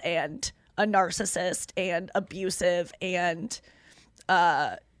sociopath and a narcissist and abusive and,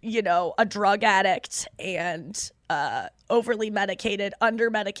 a drug addict and overly medicated,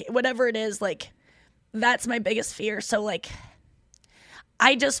 under-medicated, whatever it is. Like, that's my biggest fear. So, like,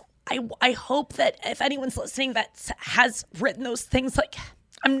 I hope that if anyone's listening that has written those things, like,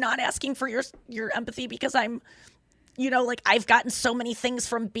 I'm not asking for your empathy, because I'm, like, I've gotten so many things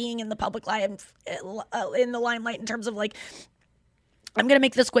from being in the public life, in the limelight, in terms of, like, I'm going to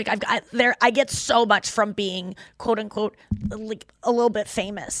make this quick. I get so much from being, quote unquote, like, a little bit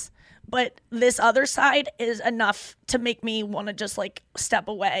famous. But this other side is enough to make me want to just, like, step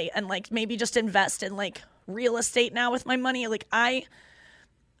away and, like, maybe just invest in, like, real estate now with my money. Like, I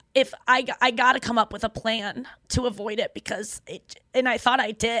got to come up with a plan to avoid it, because and I thought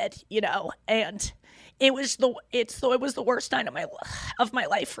I did, and it was the worst night of my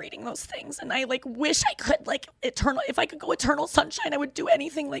life reading those things. And I, like, wish I could, like, if I could go eternal sunshine, I would do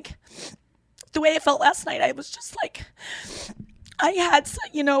anything. Like, the way it felt last night, I was just like, I had,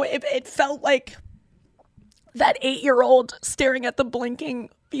 it felt like that 8-year-old staring at the blinking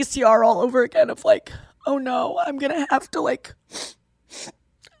VCR all over again of, like, oh no, I'm going to have to, like,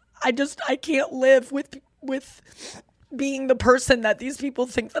 I can't live with being the person that these people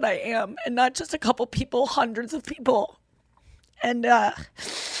think that I am, and not just a couple people, hundreds of people. And then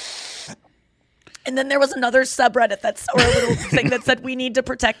there was another subreddit or a little thing that said, we need to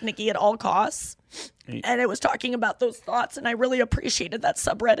protect Nikki at all costs. And it was talking about those thoughts, and I really appreciated that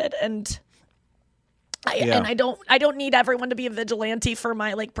subreddit. And I don't need everyone to be a vigilante for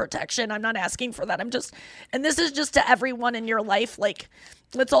my, like, protection. I'm not asking for that. And this is just to everyone in your life. Like,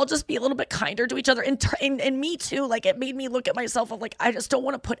 let's all just be a little bit kinder to each other. And me too. Like, it made me look at myself of, like, I just don't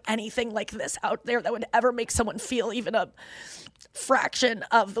want to put anything like this out there that would ever make someone feel even a fraction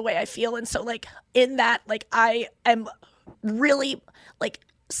of the way I feel. And so, like, in that, like, I am really, like,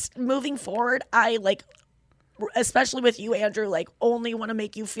 moving forward, I, like, especially with you, Andrew, like, only want to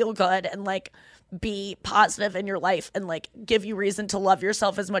make you feel good and, like, be positive in your life and, like, give you reason to love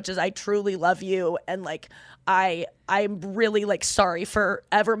yourself as much as I truly love you. And, like, I'm really, like, sorry for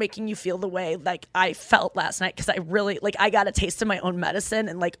ever making you feel the way, like, I felt last night, because I really, like, I got a taste of my own medicine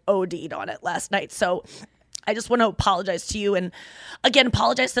and, like, OD'd on it last night. So I just want to apologize to you, and again,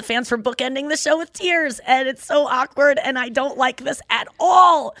 apologize to fans for bookending the show with tears. And it's so awkward, and I don't like this at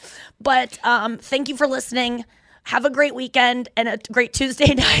all. But thank you for listening. Have a great weekend and a great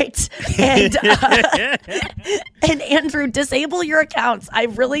Tuesday night. And and Andrew, disable your accounts. I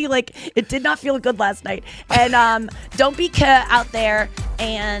really, like, it did not feel good last night. And don't be out there.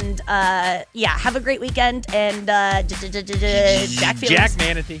 And have a great weekend. And Jack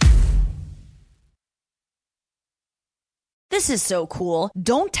Manatee. This is so cool.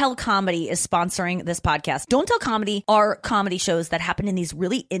 Don't Tell Comedy is sponsoring this podcast. Don't Tell Comedy are comedy shows that happen in these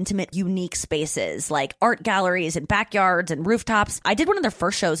really intimate, unique spaces, like art galleries and backyards and rooftops. I did one of their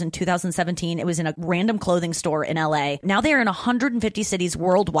first shows in 2017. It was in a random clothing store in LA. Now they are in 150 cities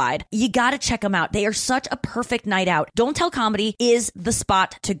worldwide. You gotta check them out. They are such a perfect night out. Don't Tell Comedy is the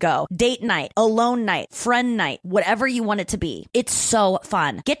spot to go. Date night, alone night, friend night, whatever you want it to be. It's so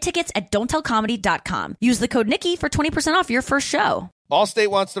fun. Get tickets at don'ttellcomedy.com. Use the code Nikki for 20% off your first show. Allstate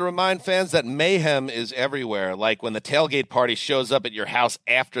wants to remind fans that mayhem is everywhere, like when the tailgate party shows up at your house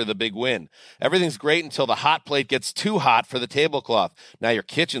after the big win. Everything's great until the hot plate gets too hot for the tablecloth. Now your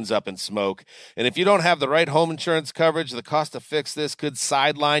kitchen's up in smoke. And if you don't have the right home insurance coverage, the cost to fix this could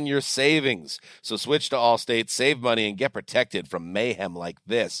sideline your savings. So switch to Allstate, save money, and get protected from mayhem like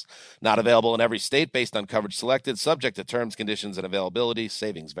this. Not available in every state based on coverage selected, subject to terms, conditions, and availability.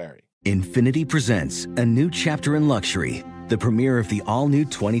 Savings vary. Infinity presents a new chapter in luxury, the premiere of the all-new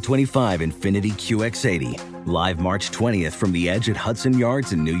 2025 Infiniti QX80, live March 20th from the Edge at Hudson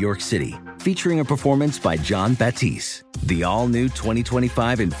Yards in New York City, featuring a performance by John Batiste. The all-new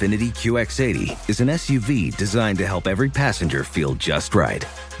 2025 Infiniti QX80 is an SUV designed to help every passenger feel just right.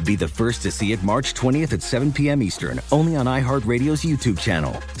 Be the first to see it March 20th at 7 p.m. Eastern, only on iHeartRadio's YouTube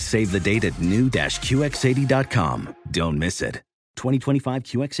channel. Save the date at new-QX80.com. Don't miss it. 2025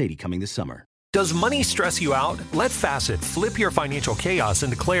 QX80 coming this summer. Does money stress you out? Let Facet flip your financial chaos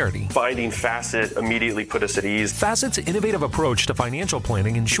into clarity. Finding Facet immediately put us at ease. Facet's innovative approach to financial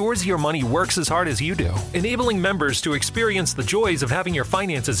planning ensures your money works as hard as you do, enabling members to experience the joys of having your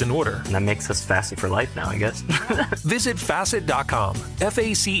finances in order. And that makes us Facet for life now, I guess. Visit Facet.com,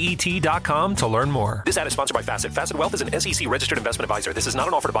 FACET.com to learn more. This ad is sponsored by Facet. Facet Wealth is an SEC registered investment advisor. This is not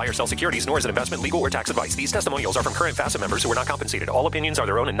an offer to buy or sell securities, nor is it investment, legal, or tax advice. These testimonials are from current Facet members who are not compensated. All opinions are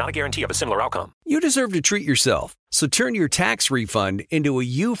their own and not a guarantee of a similar outcome. You deserve to treat yourself, so turn your tax refund into a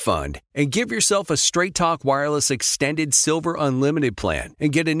U fund and give yourself a Straight Talk Wireless Extended Silver Unlimited plan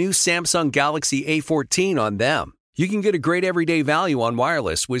and get a new Samsung Galaxy A14 on them. You can get a great everyday value on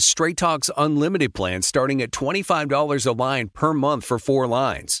wireless with Straight Talk's Unlimited plan starting at $25 a line per month for 4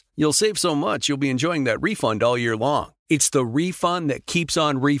 lines. You'll save so much you'll be enjoying that refund all year long. It's the refund that keeps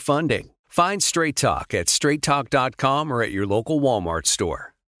on refunding. Find Straight Talk at straighttalk.com or at your local Walmart store.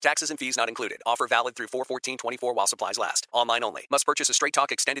 Taxes and fees not included. Offer valid through 4/14/24 while supplies last. Online only. Must purchase a Straight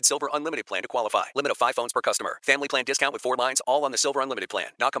Talk Extended Silver Unlimited plan to qualify. Limit of 5 phones per customer. Family plan discount with 4 lines, all on the Silver Unlimited plan.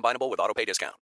 Not combinable with autopay discount.